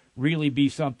basketball really be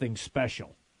something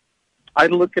special? I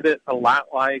look at it a lot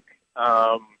like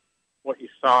what you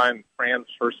saw in Fran's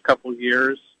first couple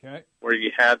years, where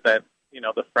you had that,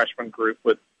 the freshman group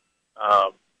with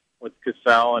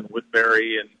Cassell and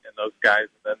Woodbury and those guys,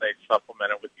 and then they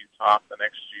supplemented with Utah the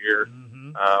next year,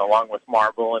 along with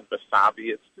Marble and Basabi.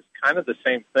 It's just kind of the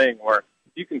same thing where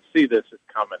you can see this is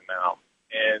coming now,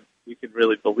 and you can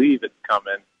really believe it's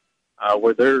coming,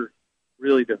 where they're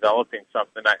really developing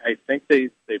something. I think they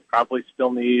probably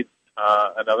still need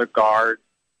another guard,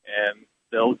 and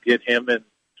they'll get him in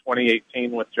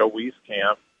 2018 with Joe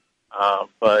Wieskamp.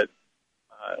 But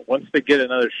once they get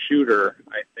another shooter,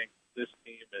 I think this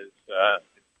team is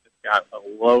it's got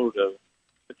a load of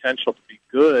potential to be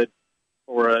good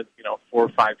for a 4 or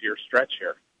 5 year stretch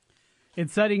here.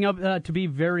 It's setting up to be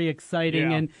very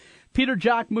exciting. And Peter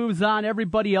Jok moves on.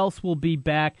 Everybody else will be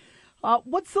back.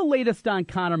 What's the latest on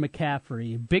Connor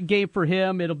McCaffrey? Big game for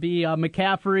him. It'll be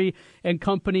McCaffrey and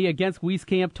company against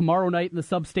Wieskamp tomorrow night in the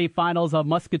sub-state finals of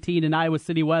Muscatine and Iowa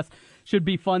City West. Should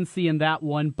be fun seeing that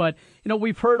one. But,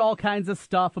 we've heard all kinds of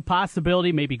stuff, a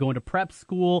possibility, maybe going to prep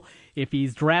school. If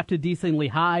he's drafted decently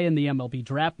high in the MLB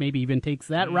draft, maybe even takes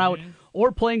that route,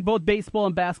 or playing both baseball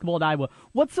and basketball at Iowa.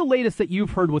 What's the latest that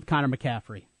you've heard with Connor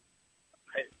McCaffrey?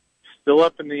 Still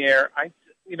up in the air. I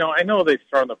know they've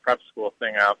thrown the prep school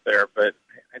thing out there, but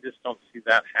I just don't see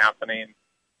that happening.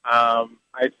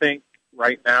 I think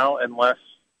right now, unless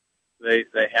they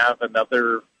have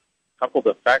another couple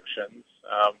defections,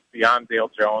 beyond Dale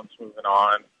Jones moving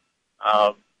on,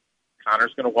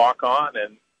 Connor's going to walk on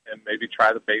and maybe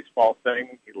try the baseball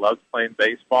thing. He loves playing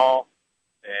baseball,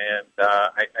 and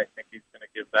I think he's going to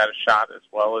give that a shot as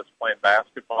well as playing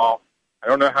basketball. I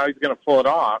don't know how he's going to pull it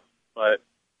off, but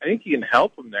I think he can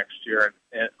help him next year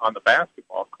on the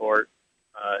basketball court,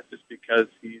 just because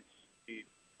he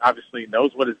obviously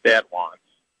knows what his dad wants.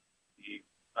 He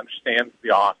understands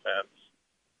the offense,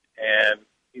 and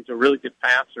he's a really good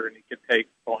passer, and he could take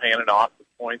Bohannon off the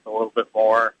point a little bit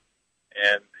more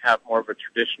and have more of a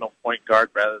traditional point guard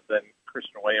rather than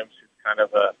Christian Williams, who's kind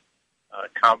of a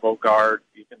combo guard,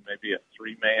 even maybe a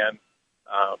 3-man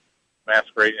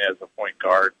masquerading as a point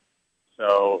guard.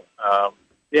 So,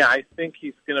 I think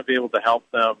he's going to be able to help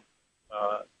them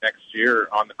next year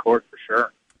on the court for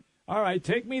sure. All right,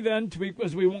 take me then,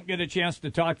 because we won't get a chance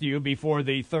to talk to you before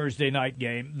the Thursday night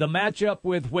game. The matchup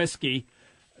with Whiskey,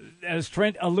 as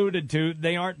Trent alluded to,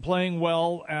 they aren't playing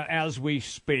well as we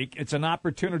speak. It's an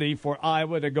opportunity for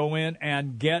Iowa to go in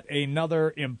and get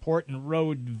another important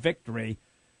road victory.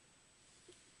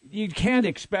 You can't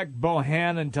expect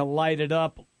Bohannon to light it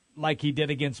up like he did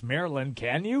against Maryland,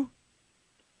 can you?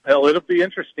 Well, it'll be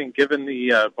interesting given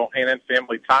the Bohannon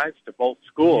family ties to both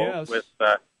schools, with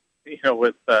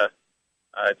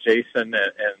Jason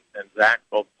and Zach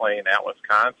both playing at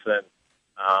Wisconsin.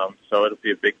 So it'll be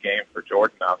a big game for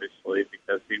Jordan, obviously,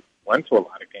 because he went to a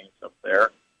lot of games up there.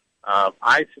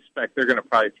 I suspect they're going to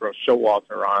probably throw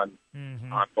Showalter on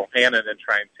Bohannon and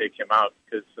try and take him out,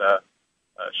 because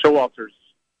Showalter's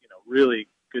really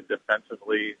good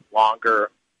defensively,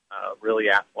 longer, really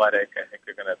athletic. I think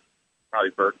they're going to probably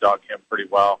bird dog him pretty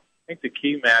well. I think the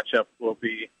key matchup will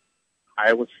be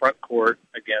Iowa's front court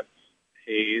against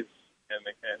Hayes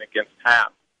and against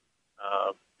Happ,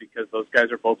 because those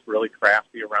guys are both really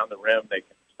crafty around the rim. They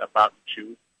can step out and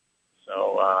shoot.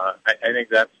 So I think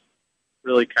that's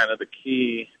really kind of the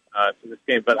key to this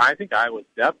game. But I think Iowa's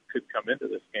depth could come into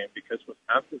this game because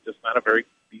Wisconsin's just not a very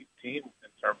deep team in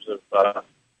terms of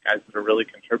guys that are really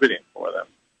contributing for them.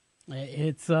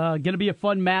 It's going to be a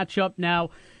fun matchup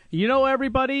now. You know,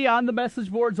 everybody on the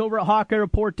message boards over at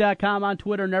HawkeyeReport.com, on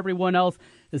Twitter, and everyone else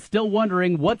is still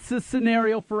wondering, what's the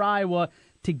scenario for Iowa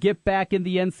to get back in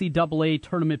the NCAA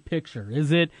tournament picture?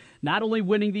 Is it not only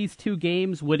winning these 2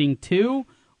 games, winning 2,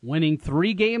 winning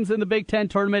 3 games in the Big Ten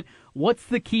tournament? What's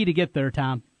the key to get there,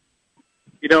 Tom?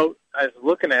 You know, I was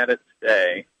looking at it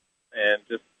today and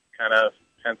just kind of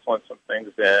penciling some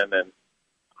things in, and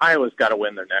Iowa's got to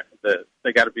win their next.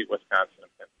 They got to beat Wisconsin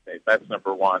and Penn State. That's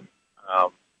number one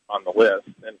on the list.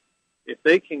 And if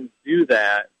they can do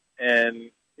that,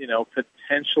 and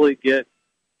potentially get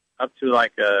up to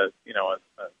like a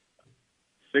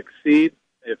 6 seed,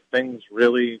 if things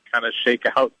really kind of shake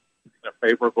out in a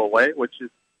favorable way, which is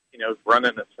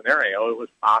running a scenario, it was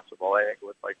possible. I think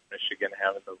with like Michigan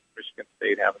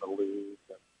State having to lose,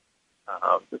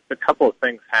 and just a couple of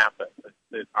things happen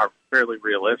that are fairly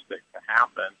realistic to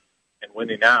happen. And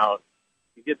winning out,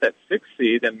 you get that 6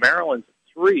 seed, and Maryland's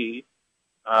at 3.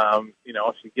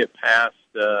 If you get past,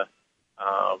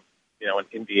 an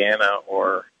Indiana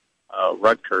or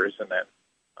Rutgers in that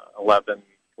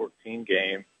 11-14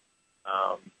 game,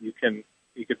 you could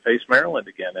face Maryland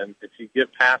again. And if you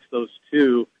get past those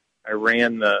 2, I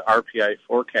ran the RPI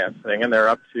forecast thing, and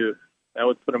that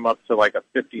would put them up to like a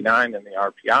 59 in the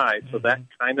RPI. So that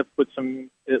kind of puts them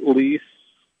at least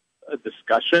a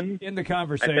discussion in the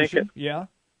conversation.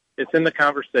 It's in the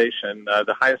conversation.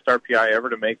 The highest RPI ever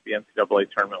to make the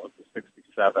NCAA tournament was a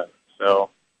 67. So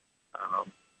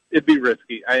it'd be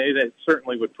risky. It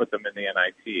certainly would put them in the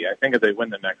NIT. I think if they win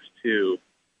the next 2,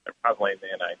 they're probably in the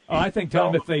NIT. Oh, I think,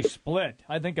 Tom, if they split,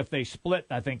 I think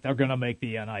they're going to make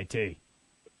the NIT.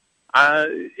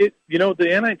 The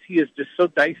NIT is just so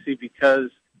dicey because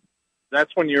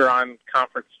that's when you're on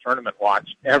conference tournament watch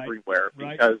everywhere,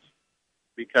 because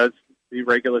the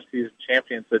regular season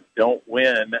champions that don't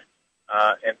win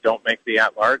and don't make the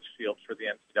at-large field for the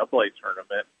NCAA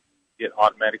tournament get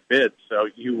automatic bids. So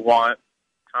you want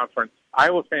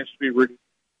Iowa fans to be rooting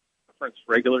for conference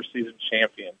regular season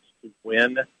champions to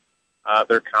win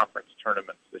their conference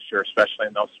tournaments this year, especially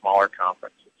in those smaller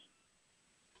conferences.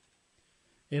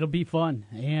 It'll be fun.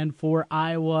 And for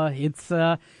Iowa, it's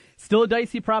still a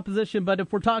dicey proposition, but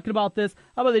if we're talking about this,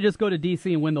 how about they just go to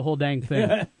D.C. and win the whole dang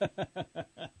thing?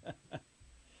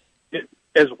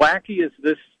 As wacky as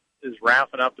this is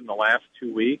wrapping up in the last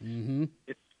 2 weeks,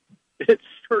 it's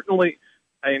certainly,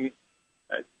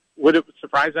 would it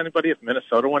surprise anybody if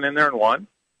Minnesota went in there and won?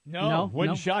 No,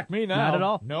 wouldn't shock me now. Not at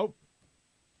all. Nope.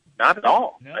 Not at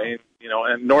all. No.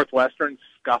 And Northwestern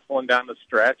scuffling down the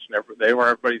stretch, and they were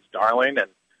everybody's darling, and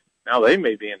now they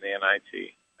may be in the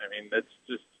NIT. It's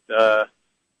just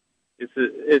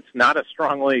it's not a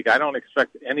strong league. I don't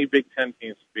expect any Big Ten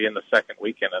teams to be in the second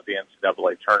weekend of the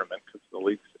NCAA tournament because the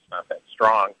league's just not that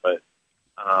strong. But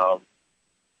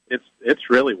it's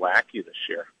really wacky this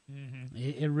year.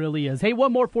 It really is. Hey,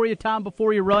 one more for you, Tom,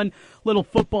 before you run. Little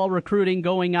football recruiting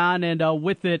going on, and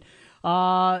with it,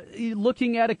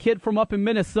 looking at a kid from up in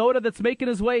Minnesota that's making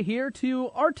his way here to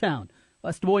our town.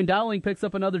 West Des Moines Dowling picks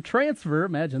up another transfer.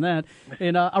 Imagine that.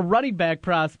 And a running back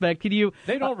prospect. They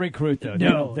don't recruit, though.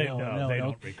 No, they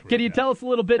don't recruit. Can you tell us a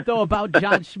little bit, though, about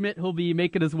John Schmidt, who'll be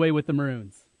making his way with the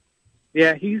Maroons?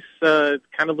 Yeah, he's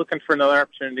kind of looking for another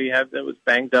opportunity. That was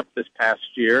banged up this past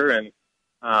year, and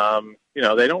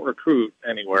they don't recruit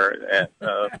anywhere at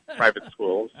private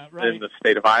schools in the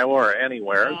state of Iowa or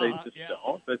anywhere. They just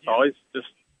don't. It's always just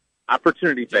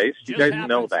opportunity-based. You guys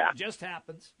know that. It just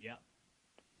happens, yeah.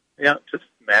 Yeah, it just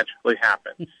magically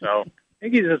happens. So I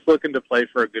think he's just looking to play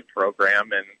for a good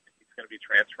program, and he's going to be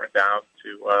transferring down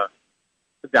to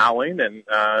Dowling, and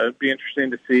it'd be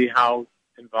interesting to see how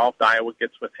involved Iowa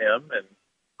gets with him. And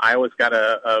Iowa's got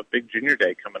a big junior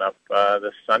day coming up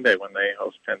this Sunday when they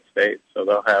host Penn State. So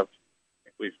they'll have, I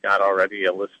think we've got already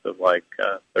a list of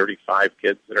 35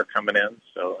 kids that are coming in.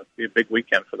 So it'll be a big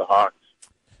weekend for the Hawks.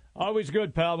 Always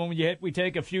good, pal, when we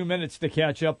take a few minutes to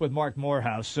catch up with Mark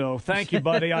Morehouse. So thank you,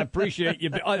 buddy. I appreciate you.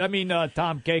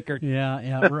 Tom Kakert.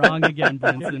 Yeah, wrong again,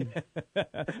 Brinson.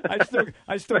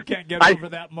 I still can't get over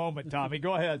that moment, Tommy.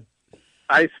 Go ahead.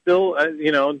 I still,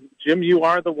 Jim, you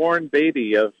are the Warren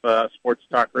Beatty of sports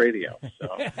talk radio.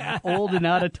 So. Old and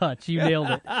out of touch. You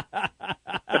nailed it.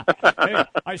 Hey,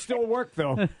 I still work,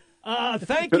 though.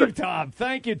 Thank you, Tom.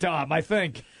 Thank you, Tom. I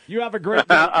think you have a great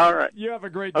day. All right. You have a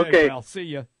great day, Okay. pal. See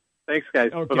you. Thanks,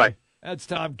 guys. Okay. Bye-bye. That's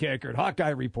Tom Kakert, Hawkeye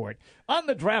Report on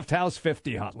the Draft House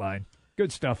 50 hotline.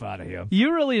 Good stuff out of him.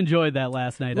 You really enjoyed that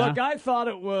last night, Look, huh? I thought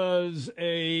it was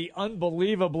a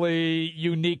unbelievably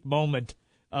unique moment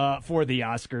for the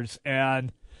Oscars,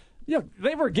 and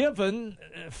they were given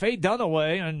Faye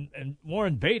Dunaway and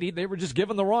Warren Beatty. They were just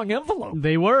given the wrong envelope.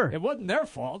 They were. It wasn't their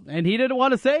fault, and he didn't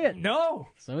want to say it. No,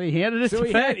 so he handed it to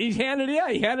Faye. He handed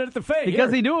it to Faye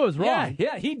because he knew it was wrong.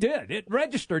 Yeah, he did. It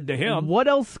registered to him. What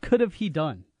else could have he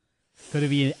done? Could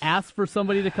have he asked for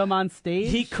somebody to come on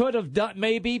stage? He could have done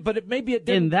maybe, but maybe it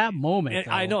didn't. In that moment,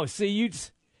 I know. See,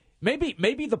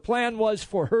 maybe the plan was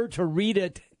for her to read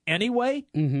it anyway,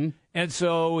 and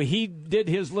so he did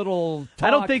his little talk. I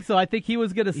don't think so. I think he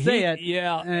was going to say it.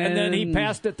 Yeah, and then he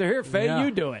passed it to her. Faye, you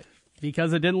do it.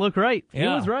 Because it didn't look right. Yeah. He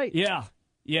was right.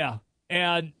 Yeah.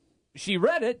 And she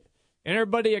read it, and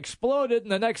everybody exploded,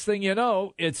 and the next thing you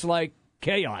know, it's like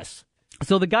chaos.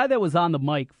 So the guy that was on the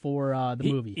mic for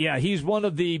the movie. Yeah, he's one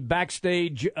of the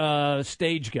backstage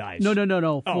stage guys.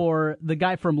 No. Oh. For the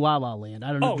guy from La La Land.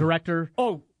 I don't know, director.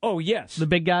 Oh, yes. The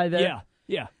big guy there.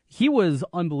 Yeah. He was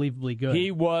unbelievably good.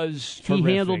 He was He terrific.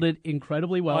 handled it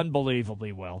incredibly well.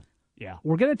 Unbelievably well. Yeah.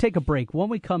 We're going to take a break. When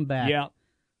we come back,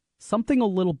 something a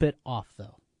little bit off,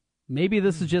 though. Maybe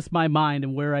this is just my mind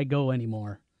and where I go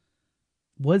anymore.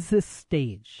 Was this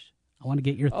staged? I want to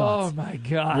get your thoughts. Oh, my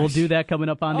gosh. We'll do that coming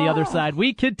up on the other side.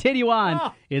 We continue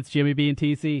on. It's Jimmy B and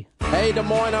TC. Hey, Des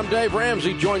Moines, I'm Dave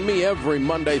Ramsey. Join me every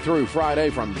Monday through Friday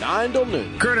from 9 till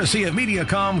noon. Courtesy of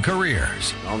Mediacom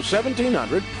Careers. On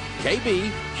 1700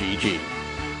 KBGG.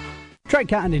 Trent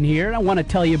Condon here, and I want to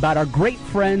tell you about our great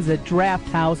friends at Draft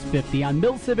House 50 on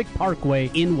Mill Civic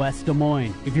Parkway in West Des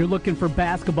Moines. If you're looking for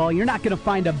basketball, you're not going to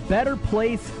find a better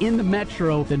place in the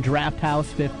metro than Draft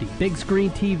House 50. Big screen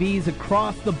TVs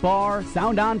across the bar,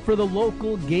 sound on for the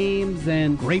local games,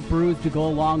 and great brews to go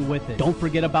along with it. Don't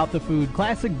forget about the food.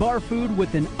 Classic bar food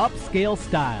with an upscale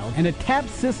style and a tap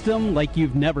system like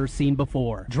you've never seen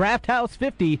before. Draft House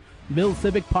 50, Mill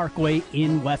Civic Parkway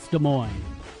in West Des Moines.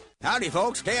 Howdy,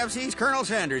 folks. KFC's Colonel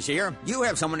Sanders here. You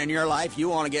have someone in your life you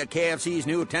want to get KFC's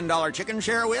new $10 chicken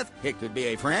share with? It could be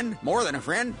a friend, more than a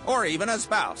friend, or even a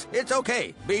spouse. It's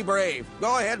okay. Be brave.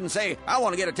 Go ahead and say, I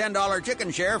want to get a $10 chicken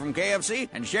share from KFC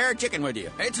and share chicken with you.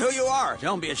 It's who you are.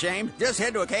 Don't be ashamed. Just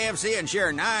head to a KFC and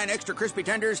share 9 extra crispy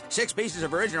tenders, 6 pieces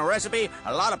of original recipe,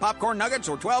 a lot of popcorn nuggets,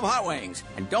 or 12 hot wings.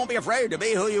 And don't be afraid to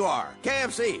be who you are.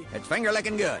 KFC. It's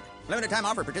finger-licking good. Limited time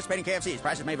offer. Participating KFCs.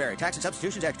 Prices may vary. Tax and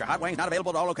substitutions extra. Hot wings not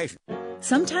available at all locations.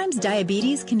 Sometimes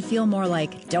diabetes can feel more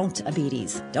like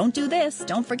don't-abetes. Don't do this.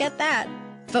 Don't forget that.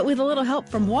 But with a little help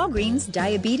from Walgreens,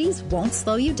 diabetes won't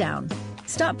slow you down.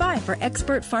 Stop by for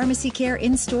expert pharmacy care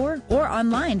in-store or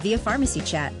online via pharmacy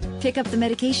chat. Pick up the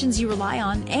medications you rely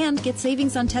on and get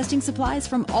savings on testing supplies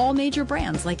from all major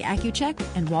brands like Accu-Check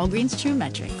and Walgreens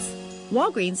TrueMetrics.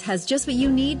 Walgreens has just what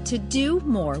you need to do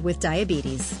more with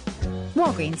diabetes.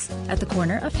 Walgreens, at the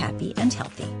corner of happy and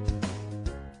healthy.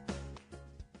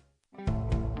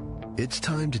 It's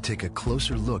time to take a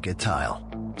closer look at tile.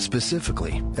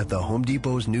 Specifically, at the Home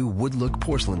Depot's new Wood Look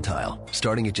porcelain tile,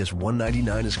 starting at just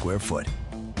 $1.99 a square foot.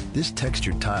 This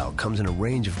textured tile comes in a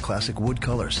range of classic wood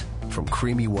colors, from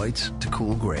creamy whites to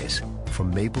cool grays,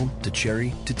 from maple to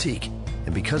cherry to teak.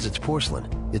 And because it's porcelain,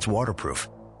 it's waterproof,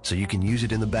 so you can use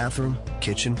it in the bathroom,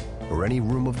 kitchen, or any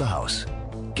room of the house.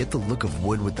 Get the look of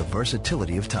wood with the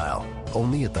versatility of tile,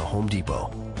 only at the Home Depot.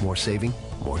 More saving,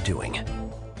 more doing.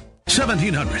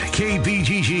 1700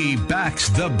 KBGG backs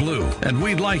the blue, and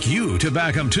we'd like you to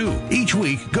back them too. Each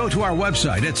week, go to our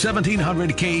website at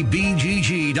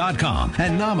 1700kbgg.com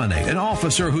and nominate an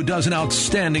officer who does an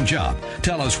outstanding job.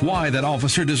 Tell us why that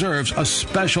officer deserves a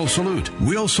special salute.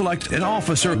 We'll select an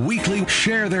officer weekly,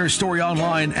 share their story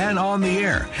online and on the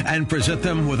air, and present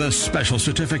them with a special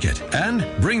certificate. And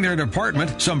bring their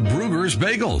department some Brugger's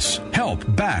Bagels.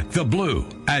 Help back the blue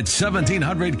at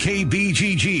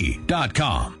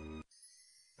 1700kbgg.com.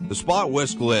 The Spa at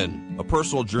West Glen, a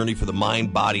personal journey for the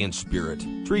mind, body, and spirit.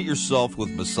 Treat yourself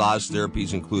with massage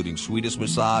therapies including Swedish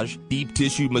massage, deep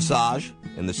tissue massage,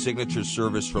 and the signature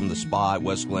service from the Spa at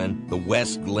West Glen, the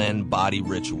West Glen Body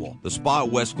Ritual. The Spa at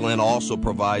West Glen also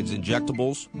provides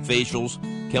injectables, facials,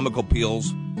 chemical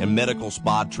peels, and medical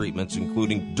spa treatments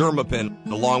including Dermapen,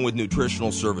 along with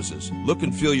nutritional services. Look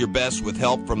and feel your best with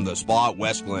help from the Spa at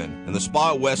West Glen. And the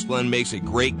Spa at West Glen makes a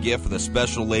great gift for the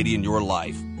special lady in your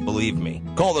life. Believe me.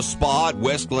 Call the Spa at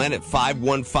West Glen at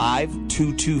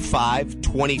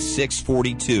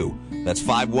 515-225-2642. That's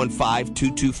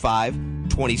 515-225-2642.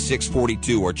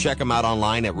 2642, or check them out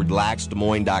online at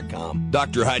relaxdesmoines.com.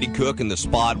 Dr. Heidi Cook and the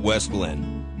Spa at West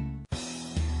Glen.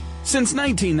 Since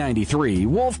 1993,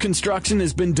 Wolf Construction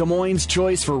has been Des Moines'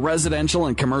 choice for residential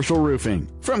and commercial roofing.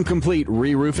 From complete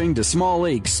re-roofing to small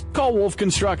leaks, call Wolf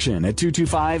Construction at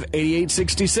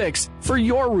 225-8866 for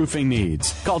your roofing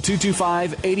needs. Call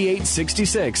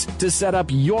 225-8866 to set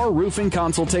up your roofing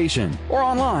consultation or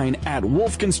online at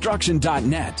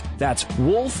wolfconstruction.net. That's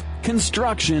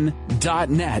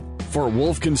wolfconstruction.net for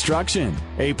Wolf Construction.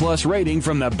 A+ rating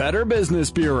from the Better Business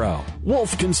Bureau.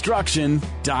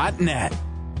 wolfconstruction.net.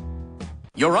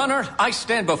 Your Honor, I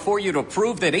stand before you to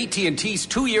prove that AT&T's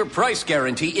 2-year price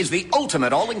guarantee is the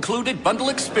ultimate all-included bundle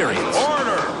experience.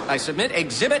 Order! I submit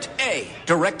Exhibit A,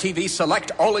 DirecTV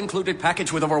Select all-included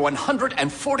package with over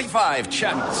 145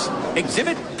 channels.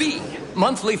 Exhibit B,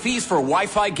 monthly fees for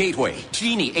Wi-Fi gateway,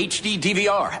 Genie HD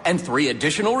DVR, and 3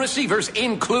 additional receivers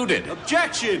included.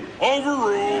 Objection!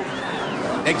 Overruled.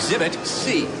 Exhibit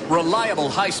C, reliable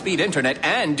high-speed internet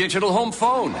and digital home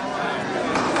phone.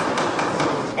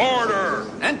 Order!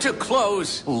 And to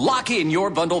close, lock in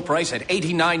your bundle price at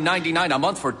 $89.99 a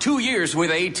month for 2 years with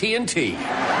AT&T.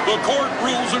 The court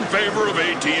rules in favor of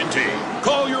AT&T.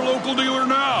 Call your local dealer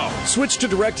now. Switch to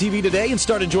DirecTV today and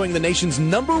start enjoying the nation's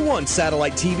 #1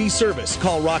 satellite TV service.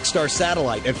 Call Rockstar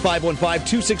Satellite at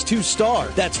 515-262-STAR.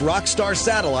 That's Rockstar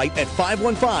Satellite at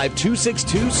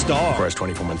 515-262-STAR. Requires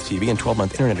 24-month TV and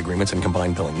 12-month internet agreements and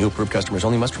combined billing. New approved customers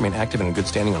only must remain active and in good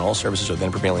standing on all services or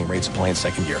then prevailing rates apply in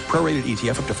second year. Prorated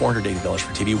ETF up to $480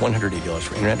 for TV, $180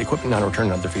 for internet, equipment non-return,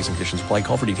 and other fees and conditions apply.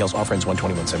 Call for details. Offer ends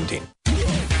 1/21/17.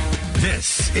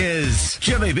 This is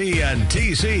Jimmy B and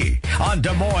TC on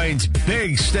Des Moines'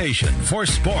 big station for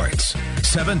sports,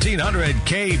 1700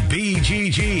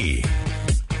 KBGG.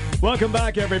 Welcome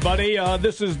back, everybody.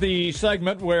 This is the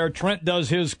segment where Trent does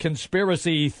his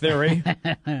conspiracy theory.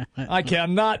 I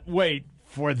cannot wait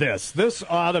for this. This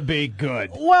ought to be good.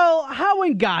 Well, how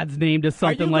in God's name does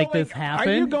something like this happen?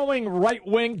 Are you going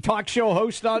right-wing talk show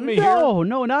host on me here?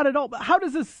 No, not at all. But how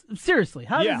does this, seriously,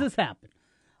 how does this happen?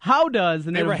 How does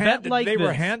an event like this... They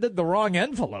were handed the wrong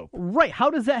envelope. Right. How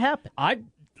does that happen?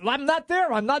 I'm not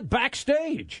there. I'm not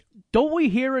backstage. Don't we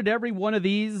hear at every one of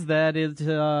these that is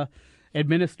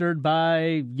administered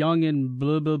by Young and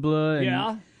blah, blah, blah?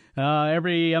 And, yeah.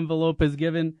 Every envelope is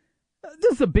given.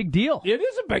 This is a big deal. It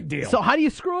is a big deal. So how do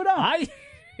you screw it up?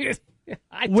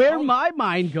 Where my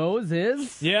mind goes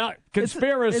is... Yeah,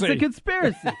 conspiracy. It's a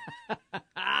conspiracy.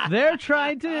 They're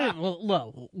trying to...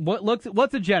 Well, look,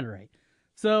 what's it generate?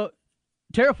 So,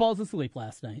 Tara falls asleep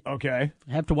last night. Okay.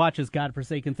 I have to watch this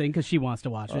godforsaken thing because she wants to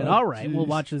watch it. All right, we'll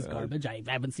watch this garbage. I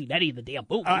haven't seen any of the damn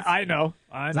movies. I know.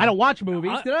 I don't watch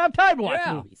movies. I don't have time to watch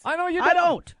movies. I know you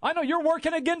don't. I know you're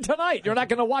working again tonight. You're not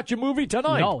going to watch a movie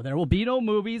tonight. No, there will be no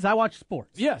movies. I watch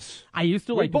sports. Yes. I used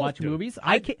to like to watch movies.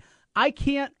 I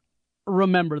can't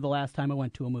remember the last time I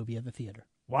went to a movie at the theater.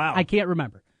 Wow. I can't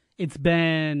remember. It's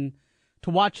been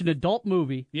to watch an adult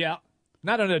movie. Yeah.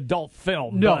 Not an adult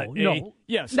film. No.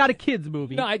 Yes. Not a kid's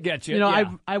movie. No, I get you. You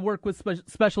know, I work with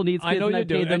special needs kids. I know and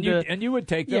you do. And you would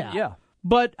take them. Yeah.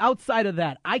 But outside of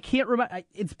that, I can't remember.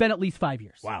 It's been at least 5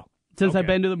 years. Wow. Since I've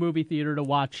been to the movie theater to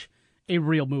watch a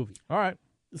real movie. All right.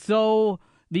 So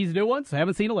these new ones, I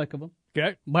haven't seen a lick of them.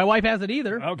 Okay. My wife hasn't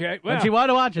either. Okay. Well. But she wanted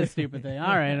to watch this stupid thing.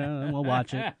 All right, we'll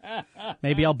watch it.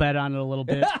 Maybe I'll bet on it a little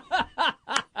bit.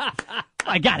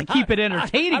 I got to keep it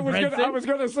entertaining, I was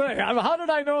going to say, how did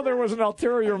I know there was an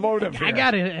ulterior motive here? I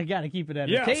got to keep it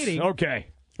entertaining. Yes, okay.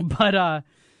 But,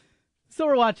 so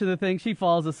we're watching the thing. She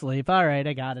falls asleep. All right,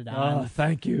 I got it on. Oh,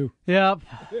 thank you. Yep.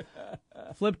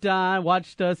 Flipped on,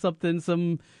 watched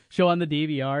some show on the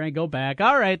DVR, and go back.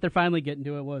 All right, they're finally getting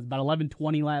to it. It was about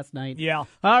 11:20 last night. Yeah.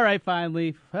 All right,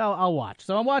 finally. Well, I'll watch.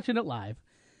 So I'm watching it live.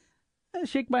 I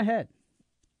shake my head.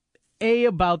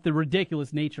 About the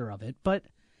ridiculous nature of it, but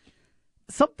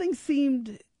something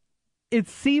seemed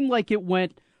like it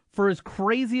went, for as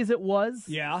crazy as it was,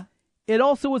 yeah, it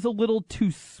also was a little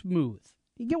too smooth.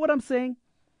 You get what I'm saying?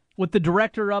 With the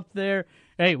director up there,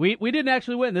 hey, we didn't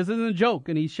actually win. This isn't a joke.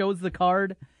 And he shows the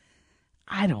card.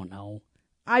 I don't know.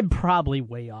 I'm probably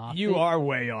way off. You are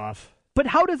way off. But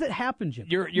how does it happen, Jim?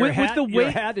 Your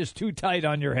hat is too tight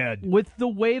on your head. With the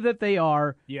way that they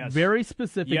are, very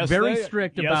specific, very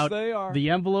strict about the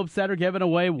envelopes that are given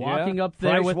away, walking up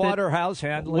there with Pricewaterhouse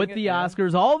handling with the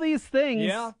Oscars, all these things.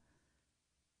 Yeah.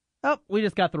 Oh, we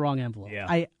just got the wrong envelope.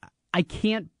 Yeah. I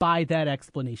can't buy that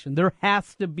explanation. There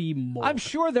has to be more. I'm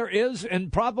sure there is,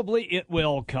 and probably it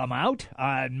will come out.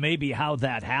 Maybe how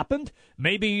that happened.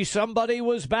 Maybe somebody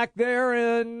was back there,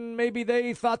 and maybe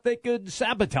they thought they could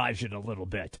sabotage it a little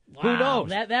bit. Wow, Who knows?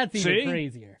 That's even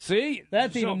crazier. See?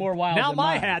 That's even more wild Now than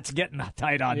my mine. hat's getting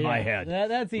tight on my head.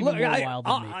 That's even more wild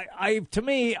than me. To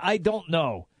me, I don't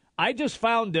know. I just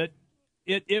found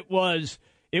it was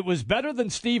better than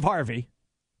Steve Harvey.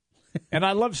 And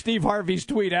I love Steve Harvey's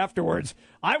tweet afterwards.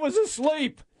 I was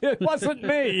asleep. It wasn't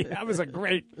me. That was a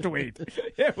great tweet.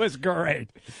 It was great.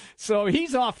 So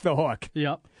he's off the hook.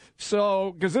 Yep.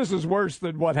 So, because this is worse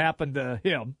than what happened to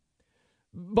him.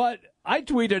 But I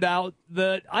tweeted out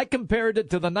that I compared it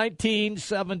to the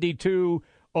 1972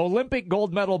 Olympic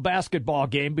gold medal basketball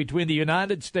game between the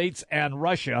United States and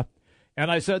Russia. And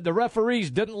I said the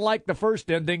referees didn't like the first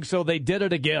ending, so they did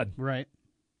it again. Right.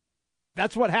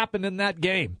 That's what happened in that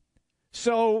game.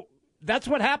 So that's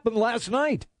what happened last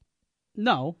night.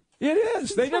 No. It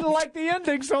is. They didn't like the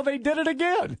ending, so they did it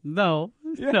again. No.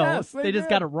 Yes, they just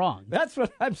got it wrong. That's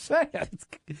what I'm saying.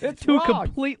 It's two wrong.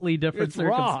 completely different It's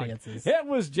wrong. circumstances. It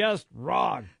was just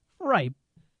wrong. Right.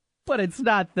 But it's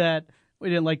not that we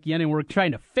didn't like the ending. We're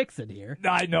trying to fix it here.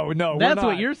 I know, no. That's we're not.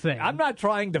 what you're saying. I'm not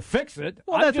trying to fix it.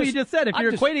 Well, that's what you just said. If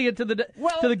you're equating it to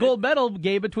the gold medal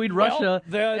game between Russia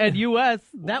and U.S.,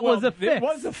 that was a fix. It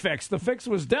was a fix. The fix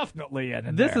was definitely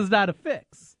in This there. is not a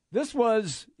fix. It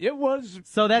was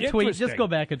So that tweet, just interesting. go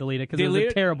back and delete it because it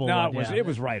was a terrible no, one. it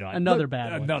was right on. Another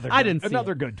bad one. Another I good- didn't see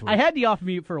another it. good tweet. I had you off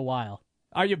mute for a while.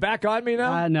 Are you back on me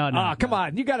now? No. Come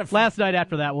on. You got to. Last night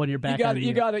after that one, you're back on mute.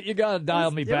 You got to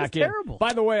dial me back in. Terrible.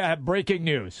 By the way, I have breaking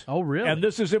news. Oh, really? And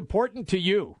this is important to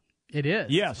you. It is.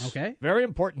 Yes. Okay. Very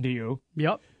important to you.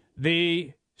 Yep.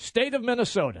 The state of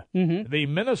Minnesota, the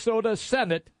Minnesota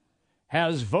Senate,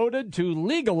 has voted to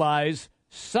legalize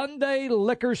Sunday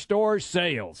liquor store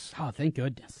sales. Oh, thank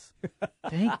goodness.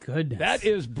 Thank goodness. That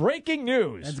is breaking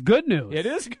news. That's good news. It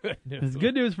is good news. It's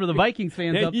good news for the Vikings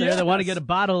fans up there that want to get a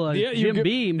bottle of Jim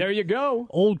Beam. There you go.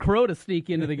 Old Crow to sneak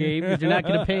into the game because you're not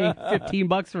going to pay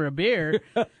 $15 for a beer.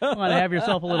 You want to have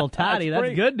yourself a little toddy.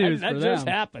 That's good news for them.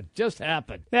 That just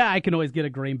happened. Yeah, I can always get a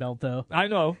grain belt, though. I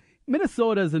know.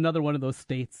 Minnesota is another one of those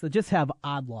states that just have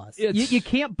odd laws. You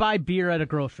can't buy beer at a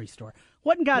grocery store.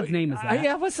 What in God's name is that?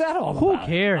 Yeah, what's that all Who about?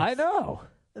 cares? I know.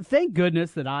 Thank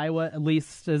goodness that Iowa, at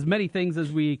least as many things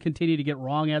as we continue to get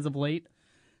wrong as of late,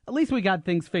 at least we got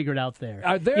things figured out there.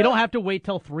 You don't have to wait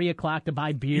till 3 o'clock to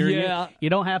buy beer. Yeah. You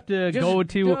don't have to go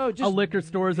to a liquor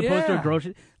store as opposed to a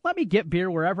grocery. Let me get beer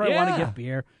wherever I want to get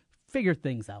beer. Figure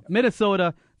things out.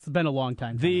 Minnesota, it's been a long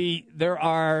time. There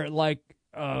are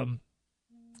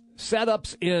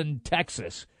setups in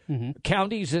Texas,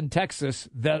 counties in Texas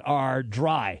that are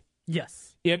dry.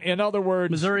 Yes. In other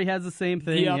words, Missouri has the same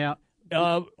thing. Yeah.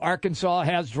 Arkansas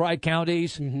has dry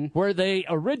counties where they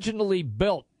originally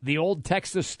built the old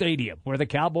Texas Stadium where the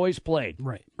Cowboys played.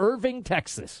 Right. Irving,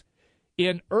 Texas.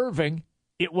 In Irving,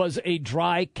 it was a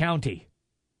dry county.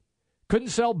 Couldn't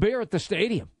sell beer at the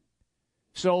stadium.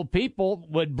 So people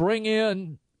would bring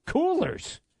in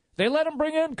coolers. They let them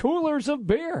bring in coolers of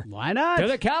beer. Why not? To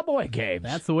the Cowboy games.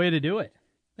 That's the way to do it.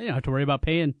 You don't have to worry about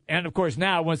paying. And, of course,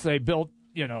 now once they built,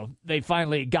 they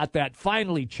finally got that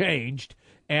changed.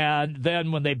 And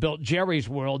then when they built Jerry's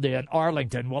World in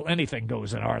Arlington, well, anything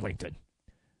goes in Arlington.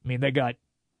 I mean, they got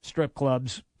strip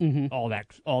clubs, all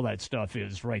that stuff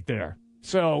is right there.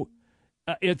 So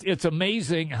it's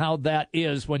amazing how that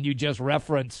is when you just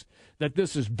reference that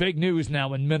this is big news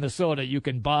now in Minnesota. You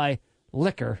can buy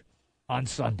liquor on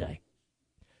Sunday.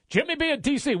 Jimmy B and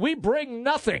TC, we bring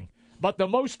nothing but the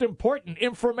most important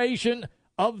information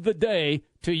of the day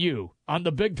to you on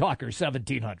the Big Talker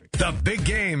 1700. The big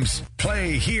games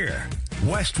play here.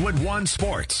 Westwood One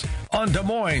Sports on Des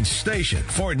Moines Station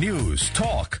for news,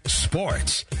 talk,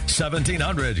 sports.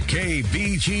 1700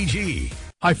 KBGG.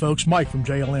 Hi folks, Mike from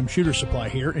JLM Shooter Supply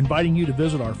here, inviting you to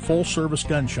visit our full-service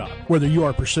gun shop. Whether you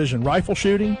are precision rifle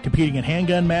shooting, competing in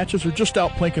handgun matches, or just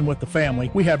out plinking with the family,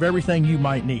 we have everything you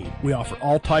might need. We offer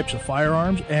all types of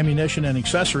firearms, ammunition, and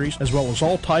accessories, as well as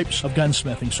all types of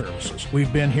gunsmithing services.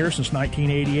 We've been here since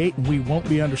 1988, and we won't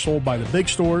be undersold by the big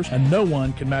stores, and no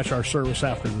one can match our service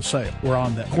after the sale. We're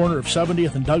on the corner of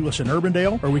 70th and Douglas in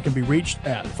Urbandale, or we can be reached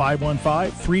at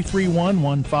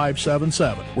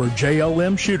 515-331-1577. We're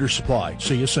JLM Shooter Supply.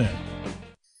 See you soon.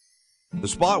 The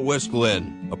Spa at West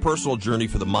Glen, a personal journey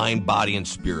for the mind, body, and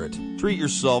spirit. Treat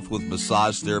yourself with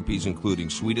massage therapies including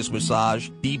Swedish massage,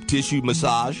 deep tissue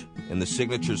massage, and the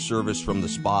signature service from the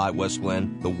Spa at West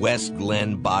Glen, the West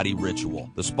Glen Body Ritual.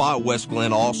 The Spa at West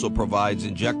Glen also provides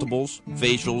injectables,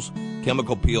 facials,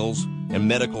 chemical peels, and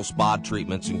medical spa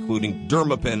treatments, including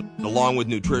Dermapen, along with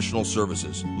nutritional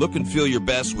services. Look and feel your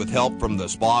best with help from the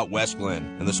Spa at West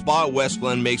Glen. And the Spa at West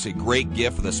Glen makes a great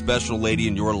gift for the special lady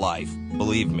in your life.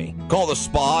 Believe me. Call the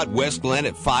Spa at West Glen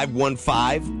at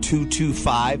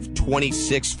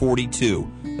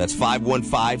 515-225-2642. That's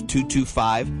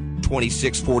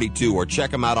 515-225-2642. Or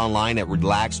check them out online at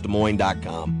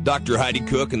relaxdesmoines.com. Dr. Heidi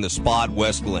Cook and the Spa at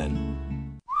West Glen.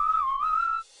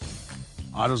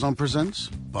 AutoZone presents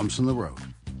Bumps in the Road.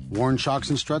 Worn shocks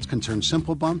and struts can turn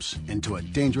simple bumps into a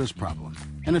dangerous problem.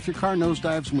 And if your car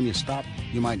nosedives when you stop,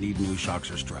 you might need new shocks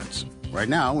or struts. Right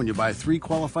now, when you buy 3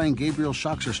 qualifying Gabriel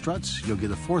shocks or struts, you'll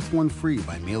get a 4th one free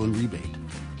by mail and rebate.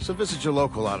 So visit your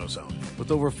local AutoZone.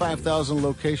 With over 5,000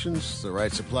 locations, the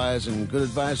right supplies and good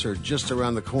advice are just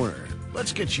around the corner.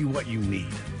 Let's get you what you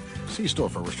need. See store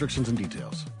for restrictions and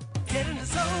details. Get in the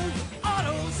zone,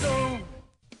 AutoZone.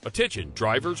 Attention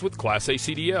drivers with Class A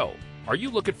CDL. Are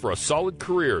you looking for a solid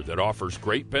career that offers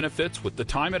great benefits with the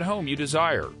time at home you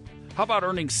desire? How about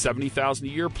earning $70,000 a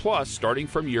year plus starting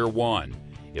from year 1?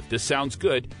 If this sounds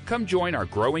good, come join our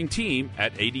growing team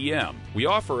at ADM. We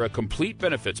offer a complete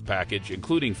benefits package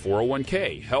including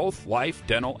 401k, health, life,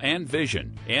 dental, and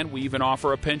vision. And we even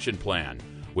offer a pension plan.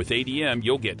 With ADM,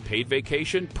 you'll get paid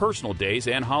vacation, personal days,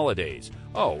 and holidays.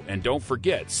 Oh, and don't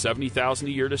forget $70,000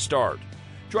 a year to start.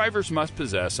 Drivers must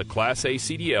possess a Class A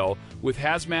CDL with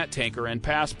hazmat tanker and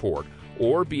passport,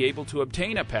 or be able to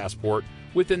obtain a passport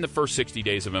within the first 60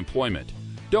 days of employment.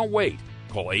 Don't wait.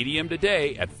 Call ADM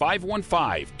today at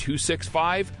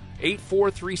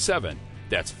 515-265-8437.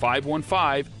 That's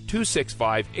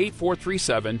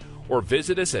 515-265-8437, or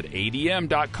visit us at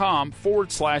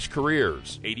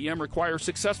adm.com/careers. ADM requires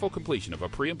successful completion of a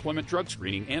pre-employment drug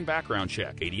screening and background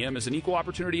check. ADM is an equal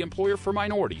opportunity employer for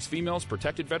minorities, females,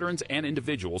 protected veterans, and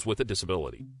individuals with a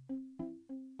disability.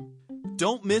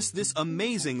 Don't miss this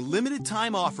amazing limited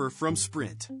time offer from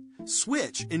Sprint.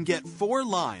 Switch and get 4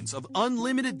 lines of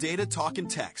unlimited data, talk, and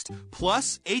text,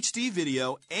 plus HD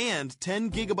video and 10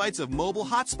 gigabytes of mobile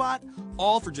hotspot,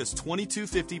 all for just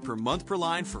 $22.50 per month per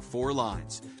line for 4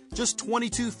 lines. Just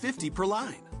 $22.50 per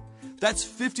line. That's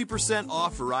 50%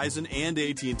 off Verizon and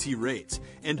AT&T rates.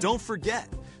 And don't forget,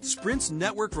 Sprint's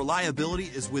network reliability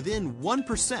is within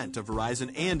 1% of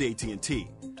Verizon and AT&T.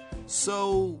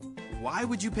 So, why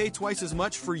would you pay twice as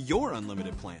much for your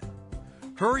unlimited plan?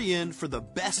 Hurry in for the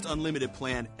best unlimited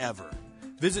plan ever.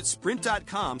 Visit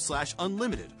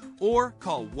sprint.com/unlimited or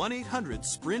call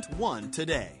 1-800-SPRINT1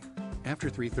 today. After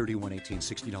 3/31/18,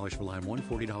 $60 for line 1,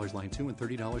 $40 line 2, and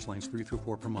 $30 lines 3 through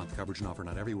 4 per month. Coverage and offer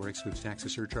not everywhere. Excludes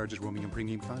taxes, surcharges, roaming, and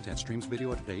premium content. Streams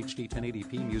video up to HD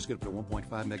 1080p. Music up to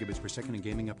 1.5 megabits per second, and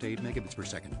gaming up to 8 megabits per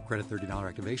second. Credit $30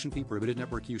 activation fee. Prohibited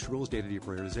network use rules. Data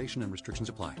deprioritization and restrictions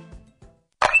apply.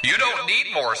 You don't need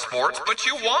more sports, but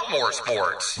you want more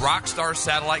sports. Rockstar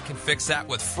Satellite can fix that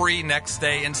with free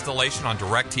next-day installation on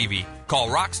DirecTV. Call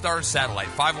Rockstar Satellite,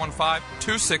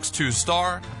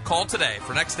 515-262-STAR. Call today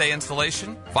for next-day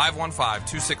installation,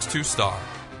 515-262-STAR.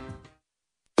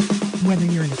 Whether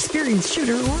you're an experienced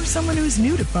shooter or someone who's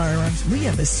new to firearms, we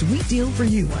have a sweet deal for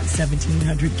you on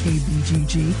 1700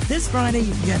 KBGG. This Friday,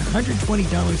 you can get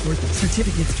 $120 worth of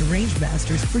certificates to Range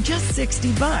Masters for just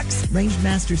 $60. Range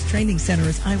Masters Training Center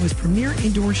is Iowa's premier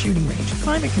indoor shooting range,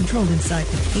 climate-controlled inside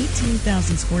an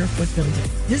 18,000-square-foot building.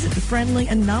 Visit the friendly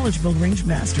and knowledgeable Range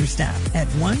Masters staff at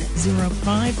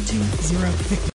 10520